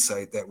the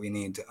insight that we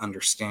need to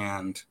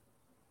understand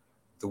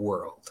the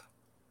world.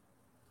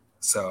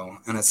 So,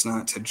 and it's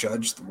not to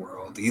judge the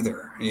world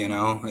either, you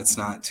know, it's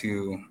not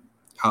to,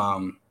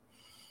 um,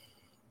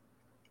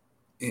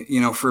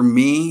 you know, for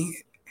me,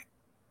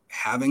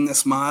 having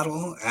this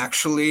model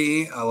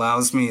actually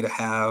allows me to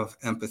have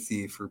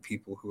empathy for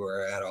people who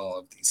are at all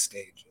of these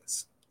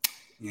stages.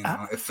 You Uh,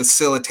 know, it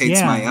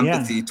facilitates my yeah,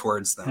 yeah, empathy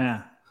towards them.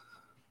 yeah.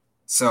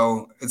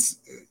 So it's,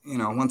 you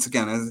know, once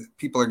again,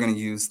 people are going to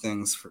use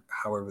things for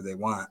however they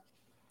want,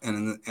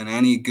 and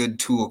any good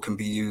tool can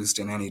be used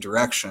in any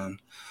direction.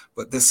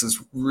 But this is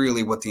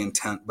really what the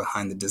intent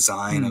behind the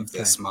design of Okay.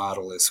 this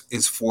model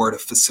is for, to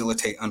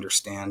facilitate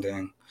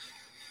understanding.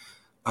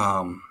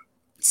 Um,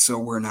 so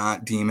we're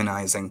not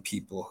demonizing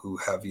people who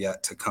have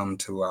yet to come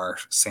to our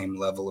same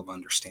level of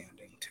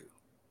understanding too.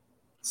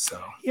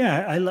 So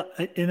Yeah,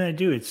 and I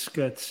do. It's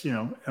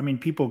I mean,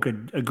 people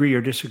could agree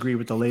or disagree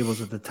with the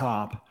labels at the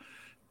top,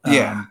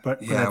 yeah,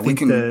 but yeah, we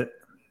can.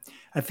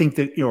 I think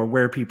that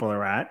where people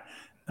are at,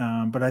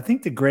 but I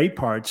think the gray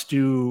parts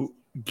do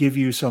give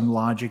you some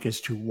logic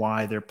as to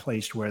why they're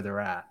placed where they're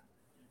at,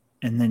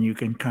 and then you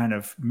can kind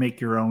of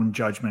make your own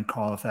judgment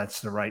call if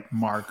that's the right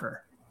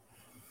marker.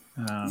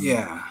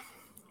 Um, Yeah,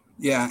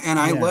 yeah, and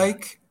yeah.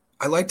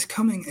 I liked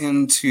coming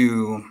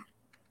into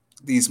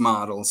these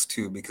models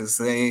too, because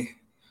they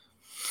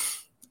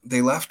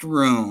left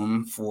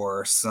room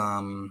for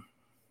some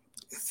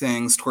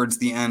things towards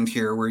the end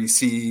here where you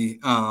see,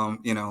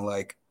 you know,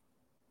 like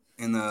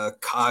in the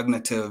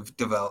cognitive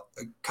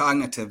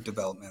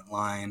development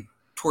line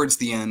towards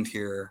the end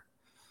here.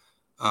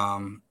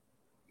 um,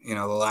 you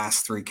know, the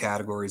last three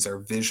categories are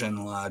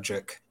vision,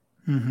 logic,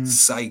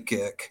 Hmm.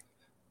 psychic,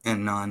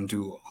 and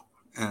non-dual.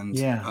 And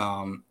Yeah.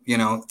 you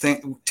know,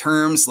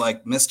 terms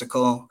like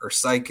mystical or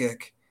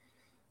psychic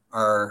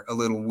are a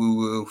little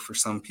woo-woo for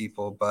some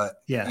people,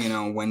 but you Yes.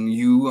 know, when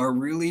you are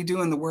really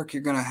doing the work,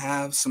 you're going to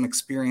have some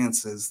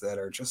experiences that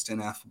are just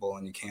ineffable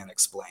and you can't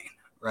explain,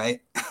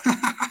 right?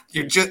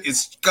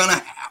 It's gonna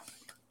happen.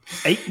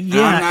 And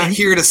I'm Yeah. not And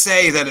here to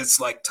say that it's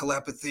like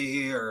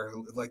telepathy or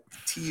like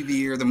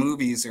TV or the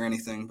movies or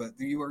anything, but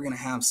you are going to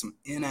have some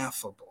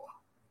ineffable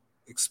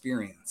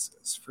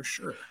experiences for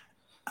sure.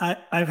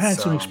 I've had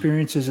some So,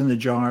 experiences in the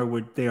jar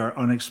where they are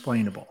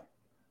unexplainable.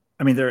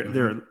 I mean,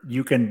 mm-hmm.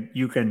 you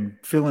can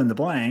fill in the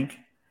blank,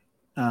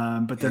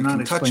 but Yeah, they're you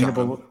not can touch on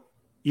them. explainable.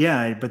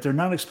 Yeah, but they're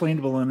not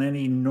explainable in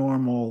any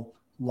normal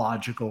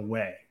logical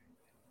way.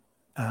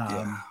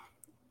 Yeah, Um,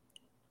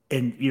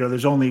 and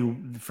there's only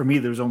for me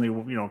there's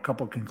only a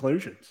couple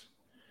conclusions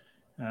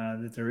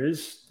that there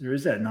is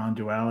that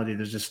non-duality.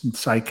 There's just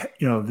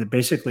that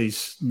basically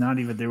not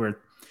even they were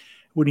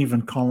wouldn't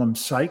even call them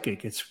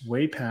psychic. It's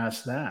way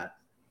past that.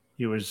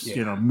 It was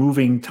yeah,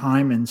 moving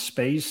time and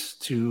space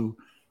to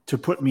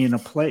put me in a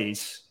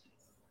place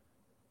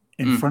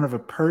in mm, front of a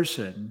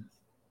person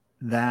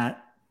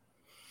that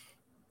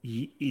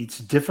it's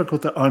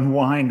difficult to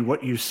unwind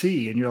what you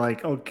see, and you're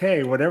like,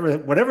 okay,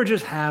 whatever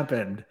just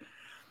happened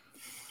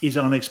is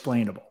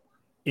unexplainable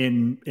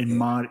in yeah,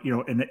 mod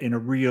in a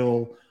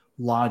real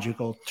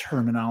logical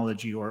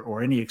terminology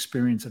or any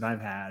experience that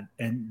I've had,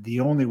 and the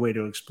only way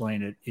to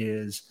explain it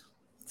is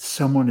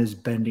someone is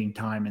bending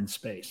time and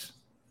space.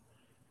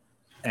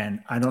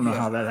 And I don't know yeah,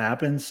 how that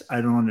happens.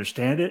 I don't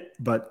understand it,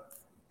 but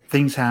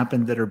things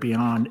happen that are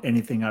beyond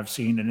anything I've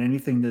seen and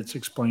anything that's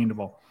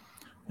explainable.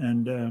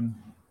 And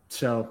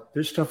So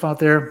there's stuff out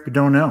there we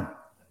don't know,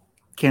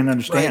 can't Right.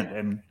 understand,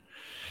 and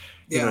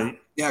Yeah.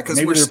 Yeah. Because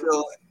maybe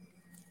they're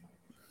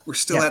we're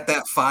still yeah. at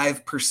that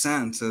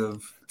 5%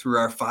 of through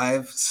our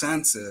five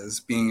senses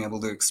being able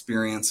to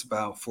experience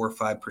about 4 or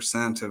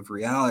 5% of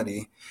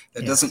reality.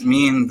 That doesn't Yes.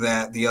 mean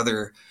that the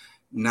other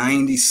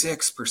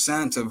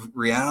 96% of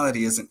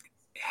reality isn't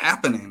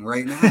happening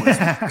right now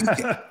as we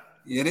speak it.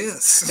 It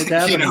It's is,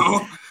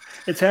 happening.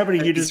 It's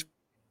happening. You just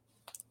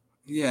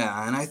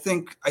yeah, and I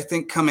think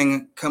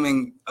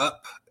coming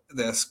up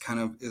this kind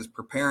of is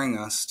preparing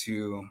us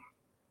to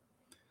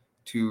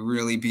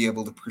really be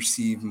able to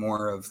perceive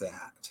more of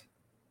that,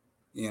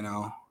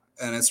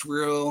 and it's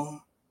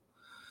real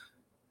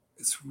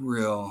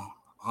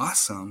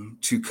awesome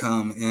to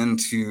come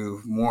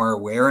into more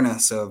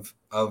awareness of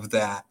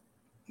that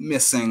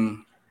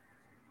missing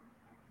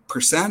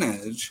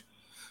percentage,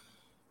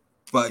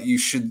 but you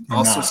should or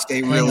also not.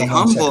 stay Hang really on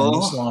one second. I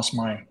humble. just lost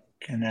my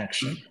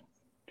connection.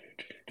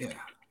 Yeah.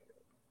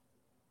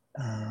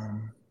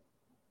 Um,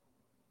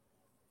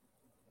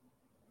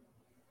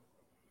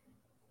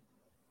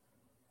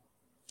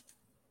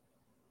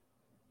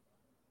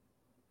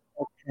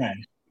 okay.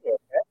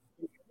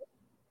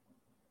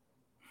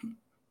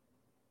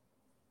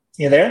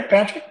 You there,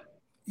 Patrick?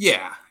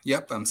 Yeah.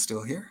 Yep, I'm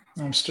still here.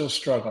 I'm still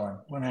struggling.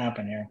 What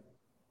happened here?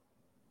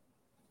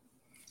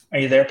 Are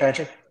you there,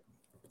 Patrick?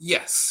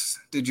 Yes.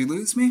 Did you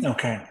lose me?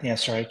 Okay. Yeah,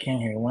 sorry, I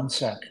can't hear you. One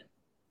sec.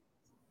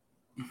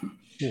 Mhm.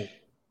 Shoot.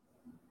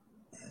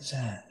 Is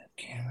that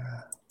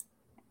camera?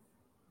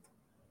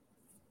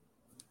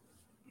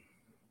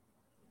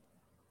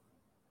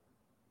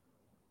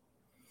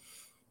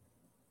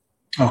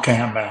 Okay,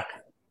 I'm back.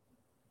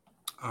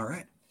 All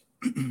right.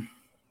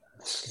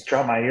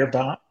 Drop my ear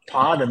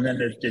pod and then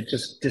it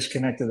just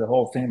disconnected the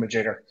whole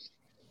thingamajigger.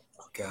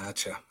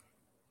 Gotcha.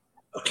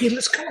 Okay,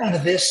 let's come out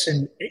of this,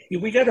 and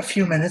we got a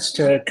few minutes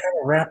to kind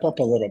of wrap up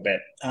a little bit.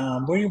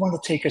 Where do you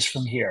want to take us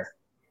from here?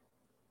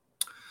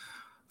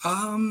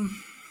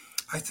 Um,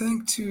 I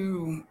think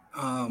to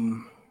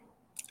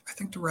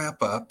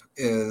wrap up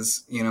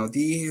is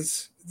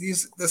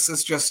this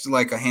is just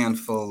like a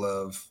handful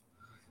of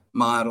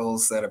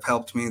models that have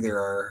helped me. There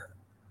are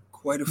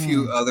quite a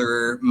few Hmm.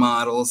 other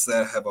models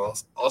that have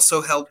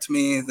also helped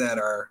me that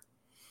are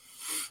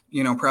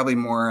probably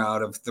more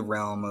out of the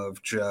realm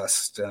of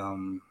just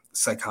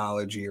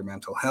psychology or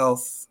mental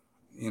health.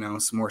 Some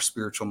more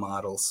spiritual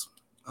models.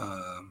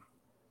 Um,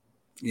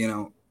 you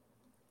know,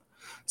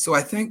 so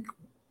I think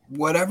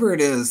whatever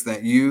it is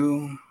that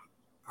you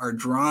are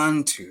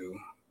drawn to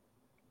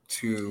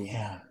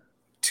Yeah.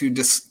 to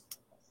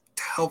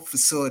help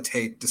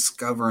facilitate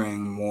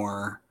discovering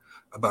more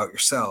about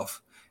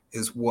yourself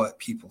is what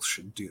people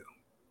should do.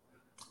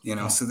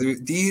 Yeah. So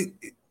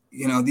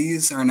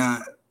these are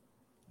not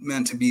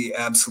meant to be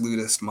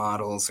absolutist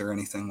models or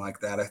anything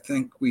like that. I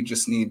think we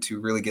just need to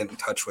really get in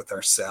touch with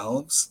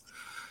ourselves.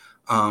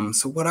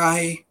 So what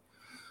I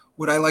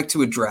like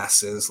to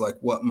address is like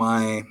what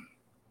my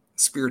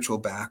spiritual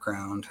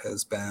background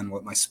has been,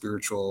 what my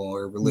spiritual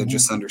or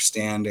religious Hmm.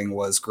 understanding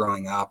was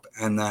growing up,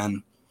 and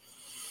then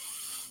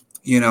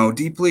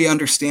deeply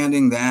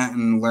understanding that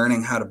and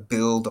learning how to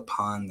build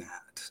upon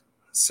that.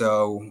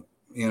 So,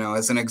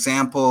 as an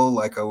example,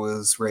 like I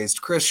was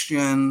raised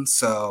Christian.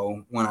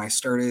 So when I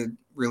started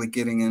really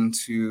getting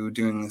into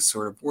doing this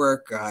sort of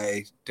work,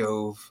 I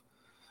dove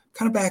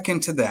kind of back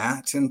into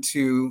that,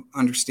 into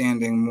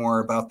understanding more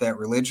about that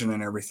religion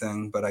and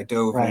everything. But I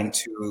dove Right.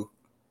 into,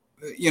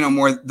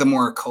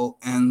 more occult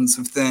ends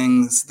of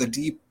things, the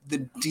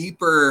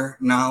deeper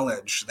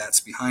knowledge that's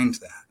behind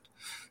that.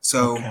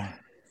 So Okay.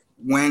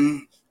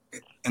 when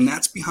and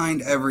that's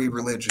behind every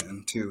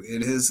religion too.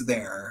 It is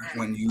there.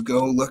 When you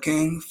go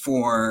looking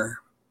for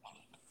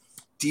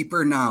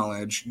deeper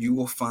knowledge, you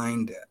will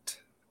find it.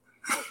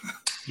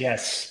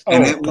 Yes.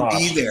 And Oh it will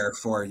be gosh. there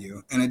for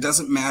you. And it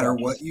doesn't matter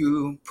Yes. what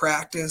you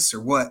practice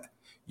or what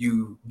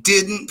you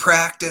didn't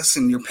practice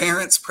and your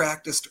parents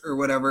practiced or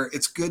whatever.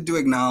 It's good to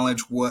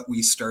acknowledge what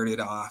we started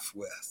off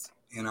with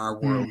in our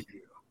Hmm.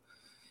 worldview.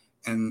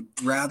 And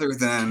Interesting. rather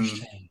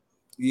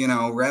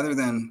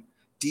than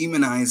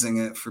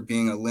demonizing it for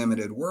being a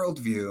limited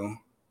worldview,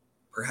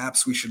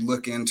 perhaps we should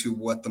look into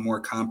what the more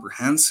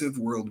comprehensive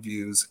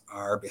worldviews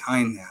are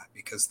behind that,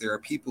 because there are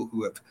people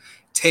who have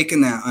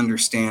taken that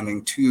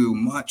understanding to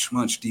much,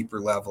 much deeper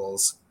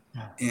levels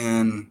Yeah.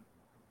 in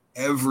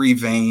every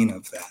vein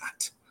of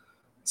that.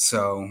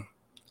 So,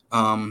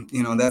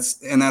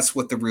 that's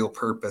what the real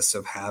purpose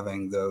of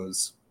having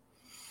those,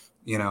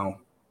 you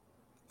know,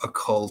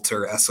 occult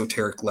or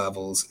esoteric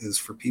levels is,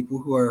 for people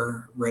who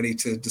are ready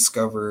to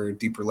discover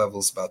deeper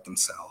levels about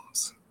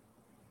themselves.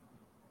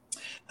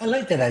 I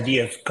like that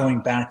idea of going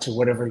back to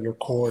whatever your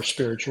core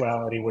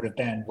spirituality would have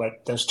been,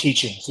 what those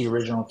teachings, the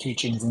original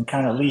teachings, and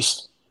kind of at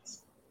least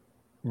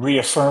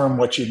reaffirm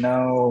what you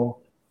know,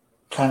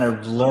 kind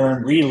of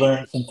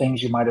relearn some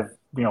things you might have,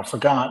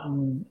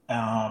 forgotten.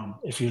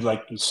 If you,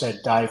 like you said,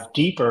 dive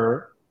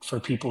deeper for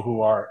people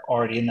who are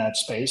already in that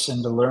space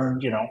and to learn,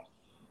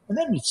 and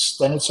then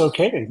it's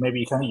okay to maybe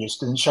you kind of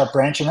just then start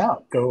branching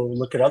out, go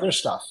look at other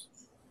stuff.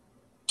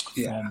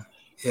 Yeah.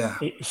 Yeah.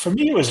 For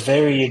me, it was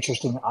very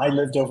interesting. I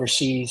lived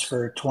overseas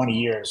for 20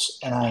 years,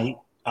 and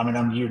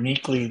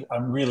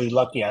I'm really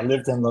lucky. I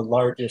lived in the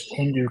largest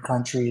Hindu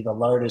country, the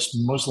largest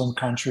Muslim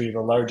country,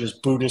 the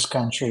largest Buddhist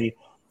country.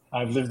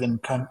 I've lived in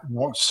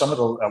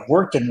I've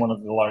worked in one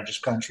of the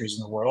largest countries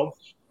in the world,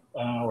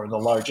 or the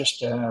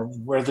largest,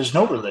 where there's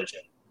no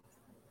religion.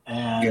 Yeah.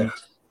 And,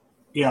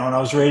 and I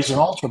was raised an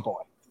altar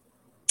boy.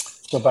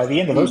 So by the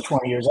end of those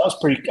 20 years, I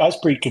was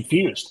pretty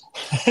confused.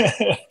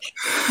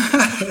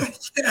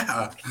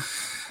 Yeah.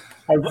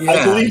 I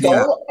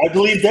Yeah. I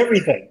believed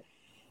everything.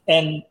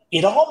 And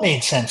it all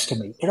made sense to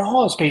me. It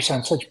all is based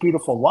on such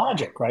beautiful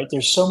logic, right?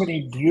 There's so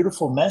many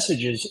beautiful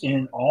messages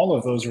in all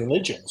of those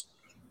religions.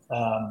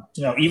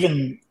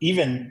 Even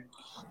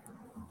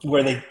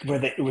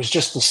it was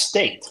just the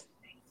state,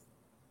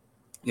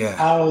 Yeah.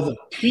 how the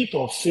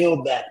people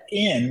filled that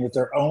in with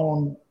their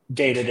own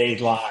day to day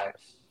lives.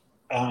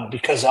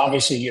 Because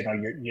obviously, you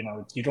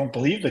don't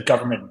believe the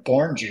government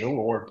born you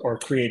or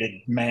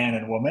created man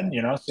and woman,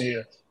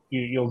 so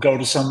you'll go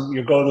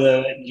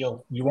to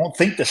you won't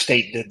think the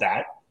state did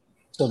that.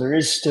 So there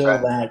is still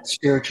Right. that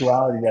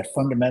spirituality, that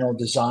fundamental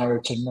desire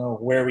to know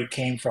where we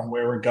came from,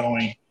 where we're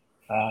going,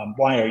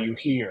 why are you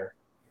here?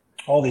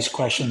 All these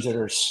questions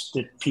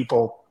that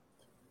people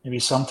maybe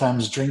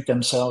sometimes drink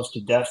themselves to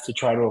death to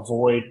try to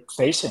avoid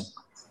facing,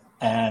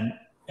 and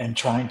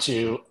trying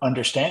to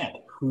understand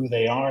who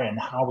they are and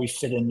how we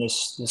fit in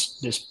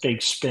this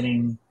big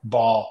spinning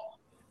ball,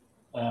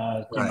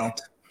 Right.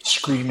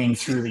 screaming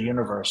through the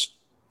universe.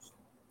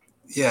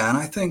 Yeah, and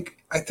I think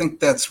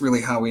that's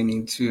really how we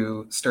need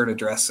to start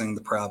addressing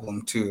the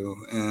problem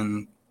too.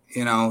 And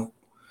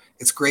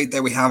it's great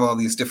that we have all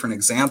these different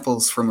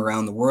examples from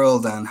around the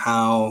world on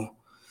how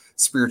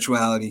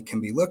spirituality can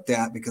be looked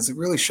at, because it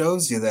really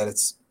shows you that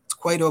it's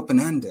quite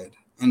open ended,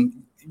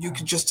 and you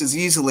could just as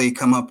easily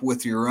come up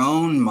with your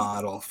own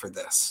model for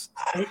this.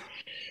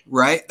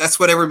 Right? That's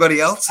what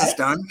everybody else has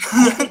done.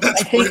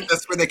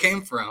 That's where they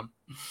came from.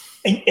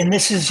 And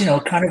this is,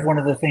 kind of one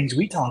of the things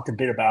we talked a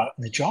bit about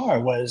in the jar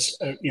was,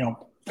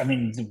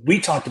 we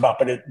talked about,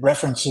 but it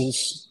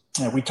references,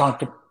 we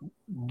talked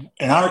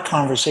in our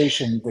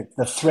conversation,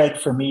 the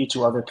thread for me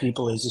to other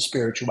people is the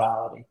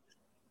spirituality.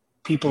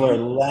 People are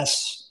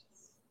less,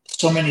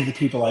 so many of the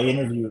people I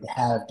interviewed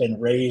have been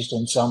raised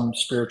in some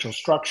spiritual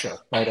structure,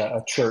 right?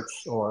 A church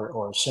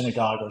or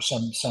synagogue or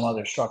some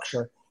other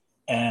structure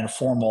and a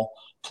formal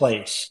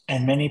place.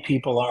 And many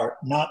people are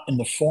not in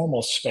the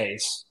formal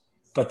space,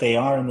 but they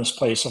are in this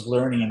place of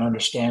learning and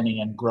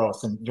understanding and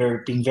growth and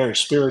being very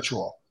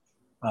spiritual,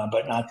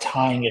 but not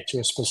tying it to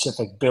a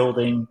specific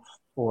building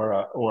or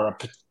a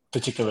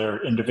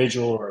particular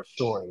individual or a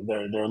story.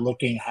 They're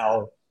looking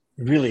how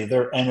really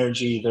their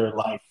energy, their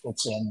life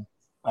fits in,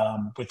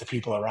 with the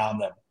people around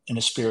them in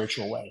a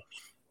spiritual way.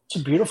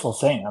 It's a beautiful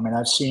thing. I mean,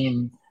 I've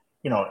seen,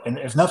 and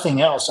if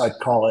nothing else, I'd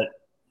call it,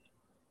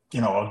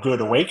 a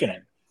good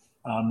awakening.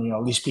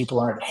 At least people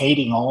aren't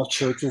hating all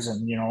churches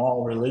and,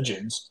 all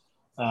religions.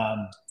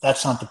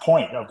 That's not the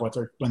point of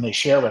when they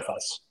share with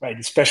us, right?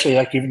 Especially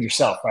like even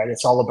yourself, right?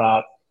 It's all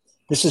about,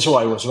 this is who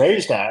I was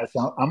raised as.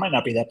 I might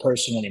not be that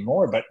person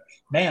anymore, but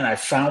man, I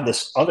found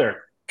this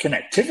other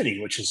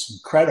connectivity, which is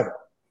incredible.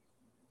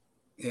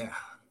 Yeah.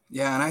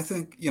 Yeah. And I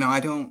think,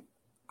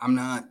 I'm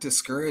not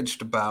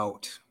discouraged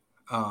about,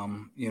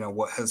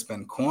 what has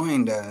been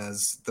coined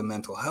as the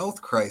mental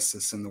health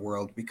crisis in the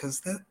world,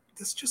 because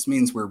this just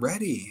means we're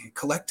ready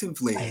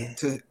collectively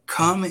to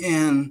come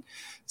in,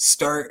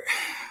 start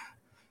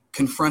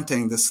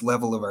confronting this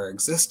level of our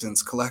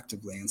existence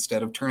collectively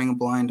instead of turning a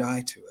blind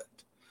eye to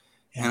it.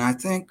 Yeah. And I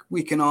think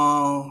we can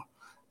all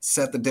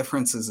set the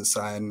differences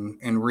aside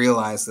and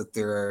realize that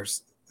there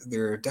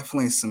are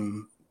definitely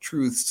some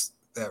truths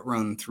that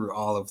run through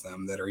all of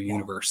them that are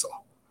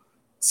universal.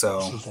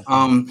 So,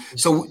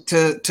 so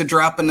to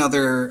drop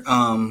another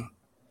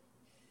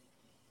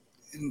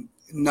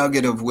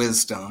nugget of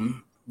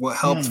wisdom, what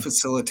helped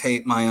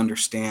facilitate my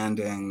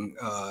understanding,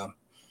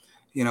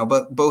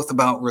 but both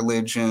about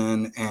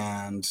religion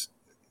and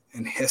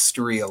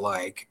history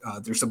alike.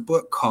 There's a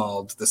book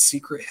called The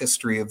Secret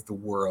History of the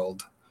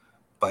World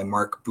by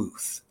Mark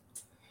Booth.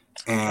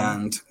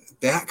 And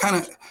that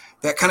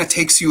kind of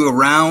takes you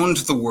around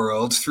the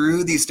world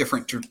through these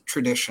different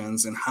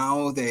traditions and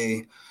how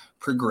they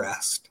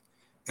progressed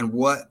and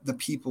what the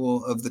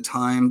people of the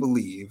time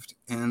believed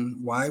and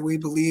why we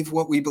believe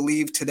what we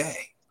believe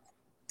today.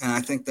 And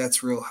I think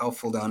that's real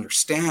helpful to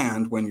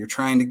understand when you're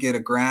trying to get a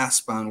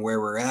grasp on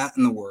where we're at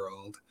in the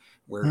world,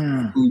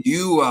 who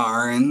you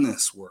are in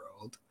this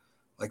world.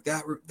 Like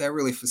that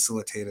really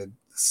facilitated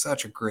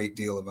such a great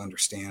deal of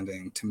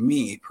understanding to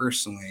me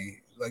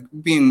personally, like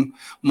being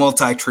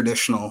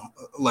multi-traditional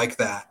like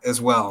that as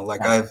well.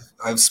 Like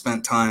I've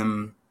spent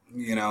time,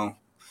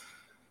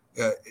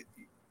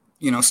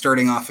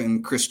 starting off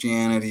in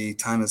Christianity,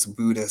 time as a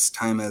Buddhist,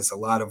 time as a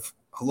lot of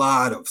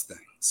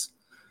things.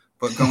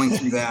 But going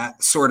through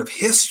that sort of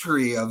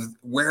history of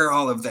where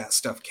all of that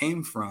stuff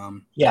came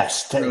from,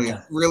 yes,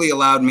 really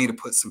allowed me to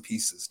put some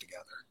pieces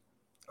together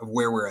of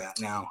where we're at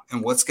now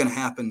and what's going to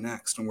happen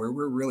next and where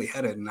we're really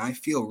headed. And I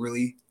feel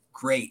really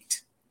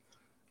great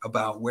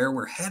about where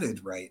we're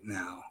headed right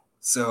now.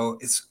 So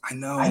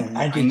I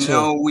I do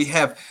know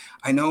too.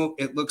 I know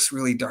it looks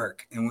really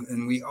dark,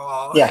 and we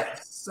all Yeah.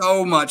 have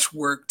so much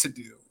work to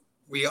do.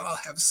 We all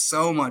have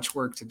so much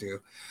work to do,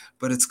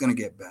 but it's going to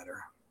get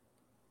better.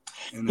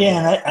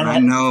 Yeah. And I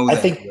know I that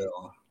it think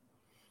will.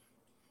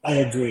 I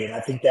agree. And I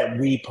think that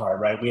we part,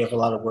 right? We have a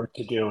lot of work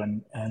to do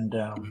and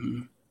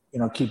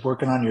Mm-hmm. keep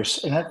working on your,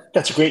 and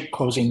that's a great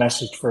closing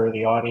message for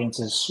the audience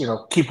is,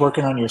 keep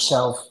working on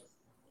yourself,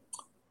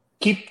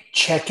 keep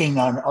checking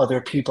on other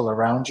people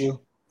around you.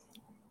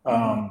 Mm-hmm.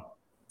 Um,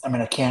 I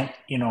mean, I can't,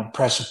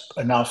 impress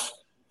enough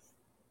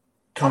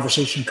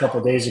conversation a couple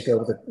of days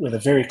ago with a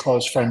very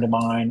close friend of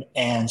mine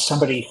and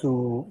somebody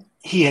who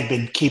he had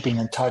been keeping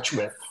in touch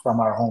with from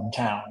our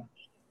hometown.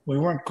 We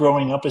weren't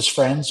growing up as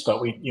friends,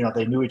 but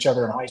they knew each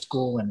other in high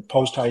school and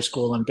post high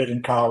school and bit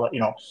in college,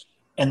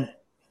 and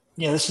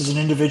this is an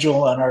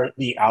individual on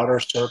the outer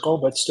circle,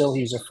 but still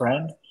he's a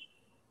friend.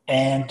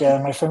 And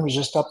my friend was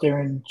just up there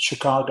in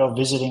Chicago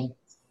visiting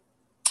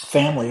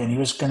family, and he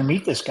was going to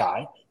meet this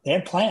guy. They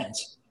had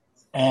plans,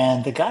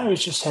 and the guy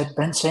was just had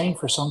been saying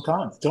for some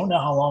time, "Don't know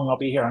how long I'll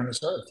be here on this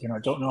earth.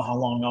 Don't know how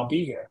long I'll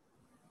be here."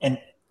 And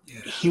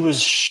Yeah. he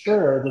was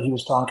sure that he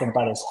was talking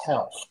about his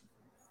health,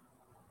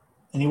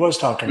 and he was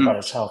talking Mm. about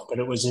his health, but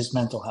it was his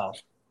mental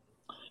health.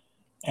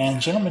 And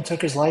the gentleman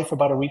took his life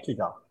about a week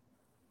ago.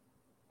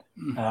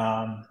 Mm.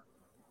 Um,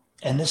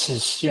 and this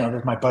is,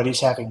 my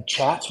buddy's having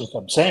chats with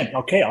him, saying,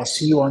 "Okay, I'll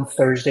see you on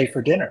Thursday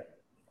for dinner."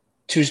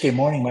 Tuesday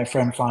morning, my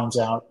friend finds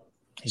out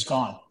he's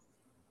gone.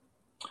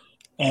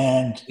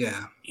 And,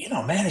 Yeah.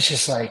 man, it's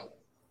just like,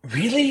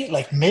 really?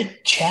 Like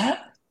mid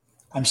chat?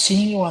 I'm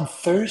seeing you on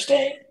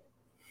Thursday?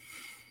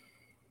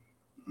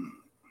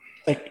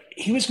 Like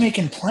he was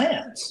making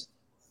plans.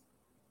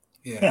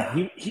 Yeah.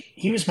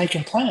 He was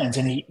making plans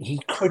and he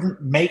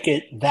couldn't make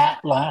it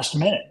that last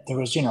minute. There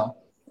was,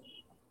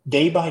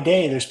 day by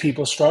day, there's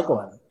people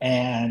struggling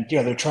and,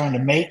 they're trying to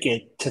make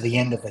it to the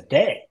end of the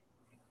day,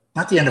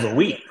 not the end of a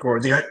week, or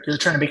they're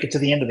trying to make it to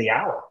the end of the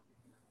hour.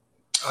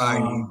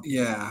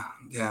 Yeah.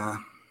 Yeah.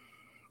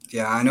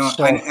 Yeah, I know,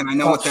 So and I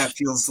know what that tough.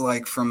 feels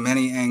like from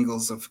many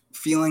angles of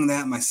feeling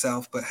that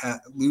myself, but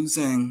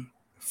losing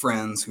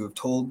friends who have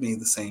told me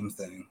the same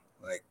thing.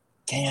 Like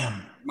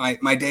Damn.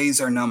 my days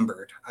are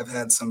numbered. I've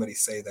had somebody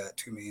say that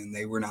to me, and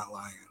they were not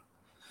lying.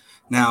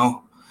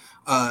 Now,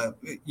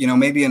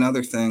 maybe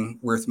another thing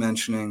worth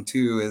mentioning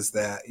too is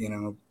that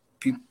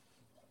people,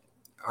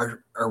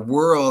 our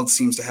world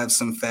seems to have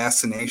some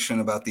fascination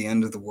about the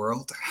end of the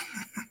world,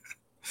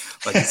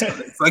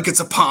 like it's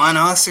upon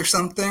us or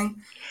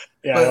something.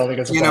 Yeah, I But don't think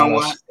it's you know upon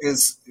what us.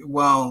 is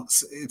well,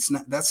 it's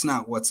not. That's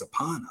not what's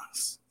upon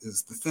us.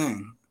 Is the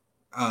thing.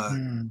 Uh,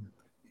 Hmm.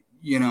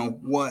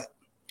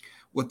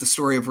 what the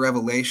story of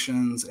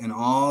Revelations and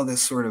all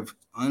this sort of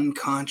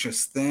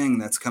unconscious thing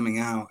that's coming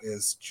out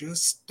is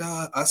just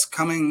us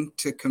coming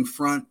to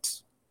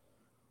confront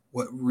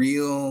what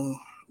real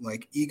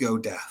like ego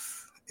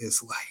death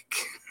is like.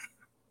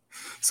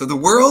 So the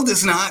world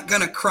is not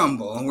going to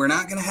crumble. We're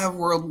not going to have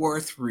World War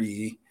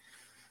III.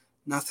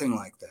 Nothing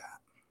like that.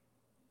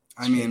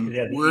 I mean,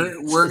 Yeah, we're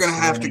going it's to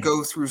have to looming.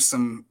 go through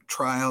some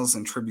trials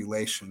and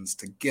tribulations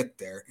to get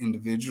there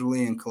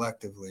individually and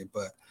collectively,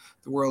 but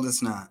the world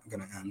is not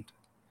going to end.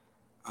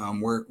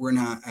 We're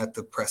not at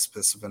the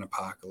precipice of an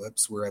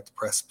apocalypse. We're at the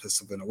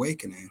precipice of an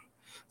awakening.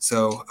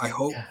 So I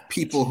hope Yeah, it's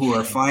people who are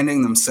interesting.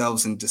 finding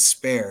themselves in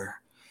despair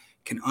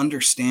can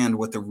understand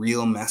what the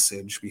real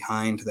message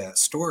behind that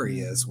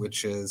story is, Hmm.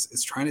 which is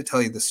it's trying to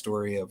tell you the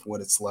story of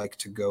what it's like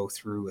to go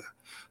through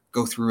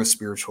a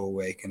spiritual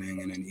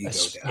awakening and an ego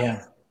death.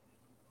 Yeah,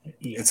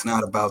 yeah, It's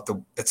not about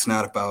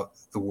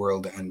the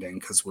world ending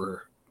because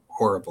we're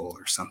horrible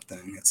or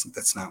something.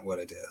 That's not what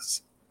it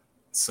is.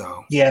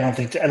 So yeah. I don't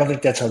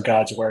think that's how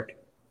God's work.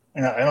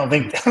 And I don't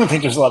think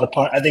there's a lot of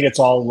I think it's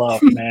all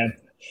love, man.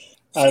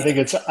 I think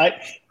it's I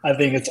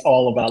think it's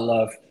all about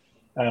love.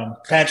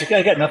 Patrick,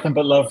 I got nothing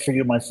but love for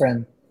you, my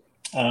friend.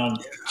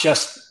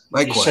 Just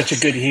you're such a likewise.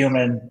 good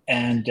human,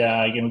 and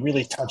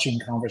really touching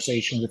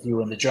conversation with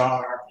you in the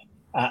jar.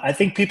 I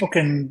think people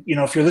can,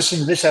 if you're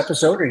listening to this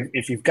episode, or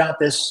if you've got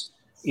this,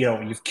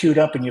 you've queued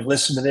up and you've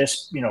listened to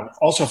this,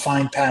 also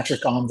find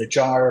Patrick on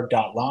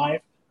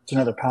thejar.live. It's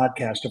another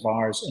podcast of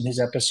ours, and his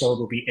episode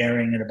will be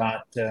airing in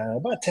about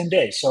 10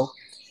 days. So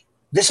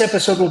this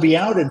episode will be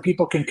out, and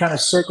people can kind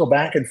of circle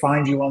back and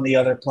find you on the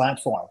other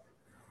platform.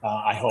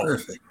 I hope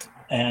Perfect.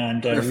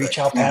 and reach Perfect.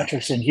 out. Yeah.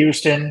 Patrick's in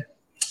Houston.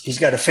 He's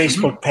got a Mm-hmm.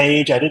 Facebook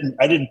page. I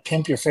didn't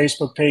pimp your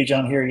Facebook page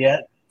on here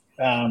yet,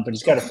 but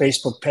he's got a Okay.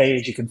 Facebook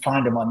page. You can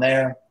find him on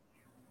there.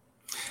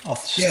 I'll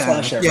Yeah.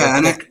 flash that real Yeah.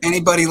 And quick.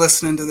 anybody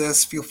listening to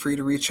this, feel free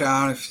to reach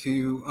out if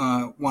you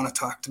want to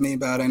talk to me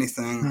about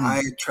anything.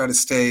 I Hmm. try to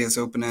stay as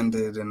open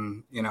ended,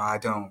 and I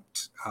don't.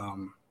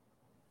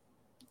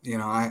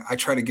 I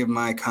try to give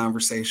my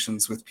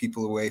conversations with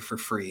people away for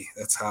free.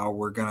 That's how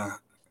we're gonna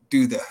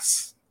do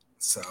this.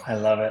 So I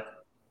love it.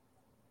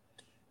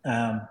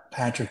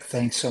 Patrick,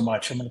 thanks so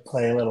much. I'm going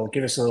to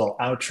give us a little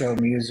outro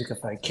music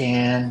if I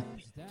can.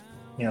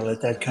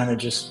 Let that kind of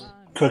just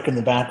cook in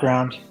the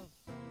background.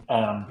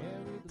 Um,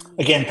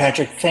 Again,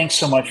 Patrick, thanks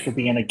so much for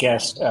being a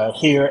guest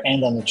here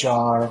and on the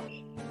jar.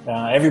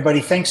 Everybody,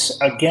 thanks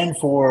again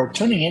for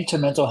tuning into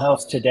Mental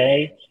Health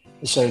Today.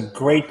 It's a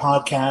great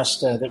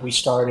podcast that we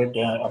started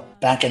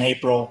back in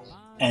April,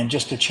 and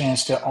just a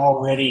chance to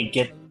already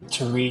get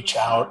to reach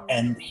out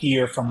and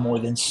hear from more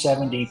than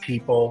 70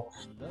 people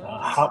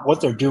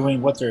what they're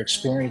doing, what their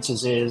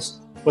experiences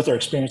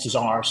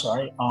are,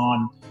 sorry,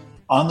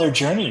 on their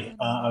journey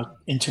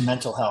into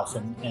mental health,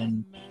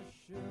 and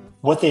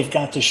what they've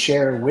got to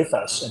share with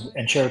us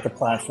and share with the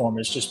platform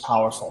is just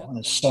powerful.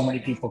 And so many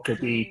people could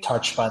be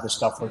touched by the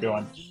stuff we're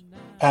doing.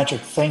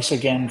 Patrick, thanks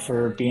again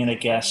for being a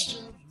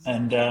guest,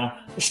 and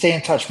stay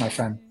in touch, my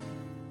friend.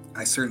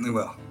 I certainly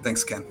will.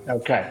 Thanks, Ken.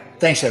 Okay.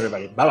 Thanks,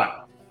 everybody. Bye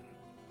bye.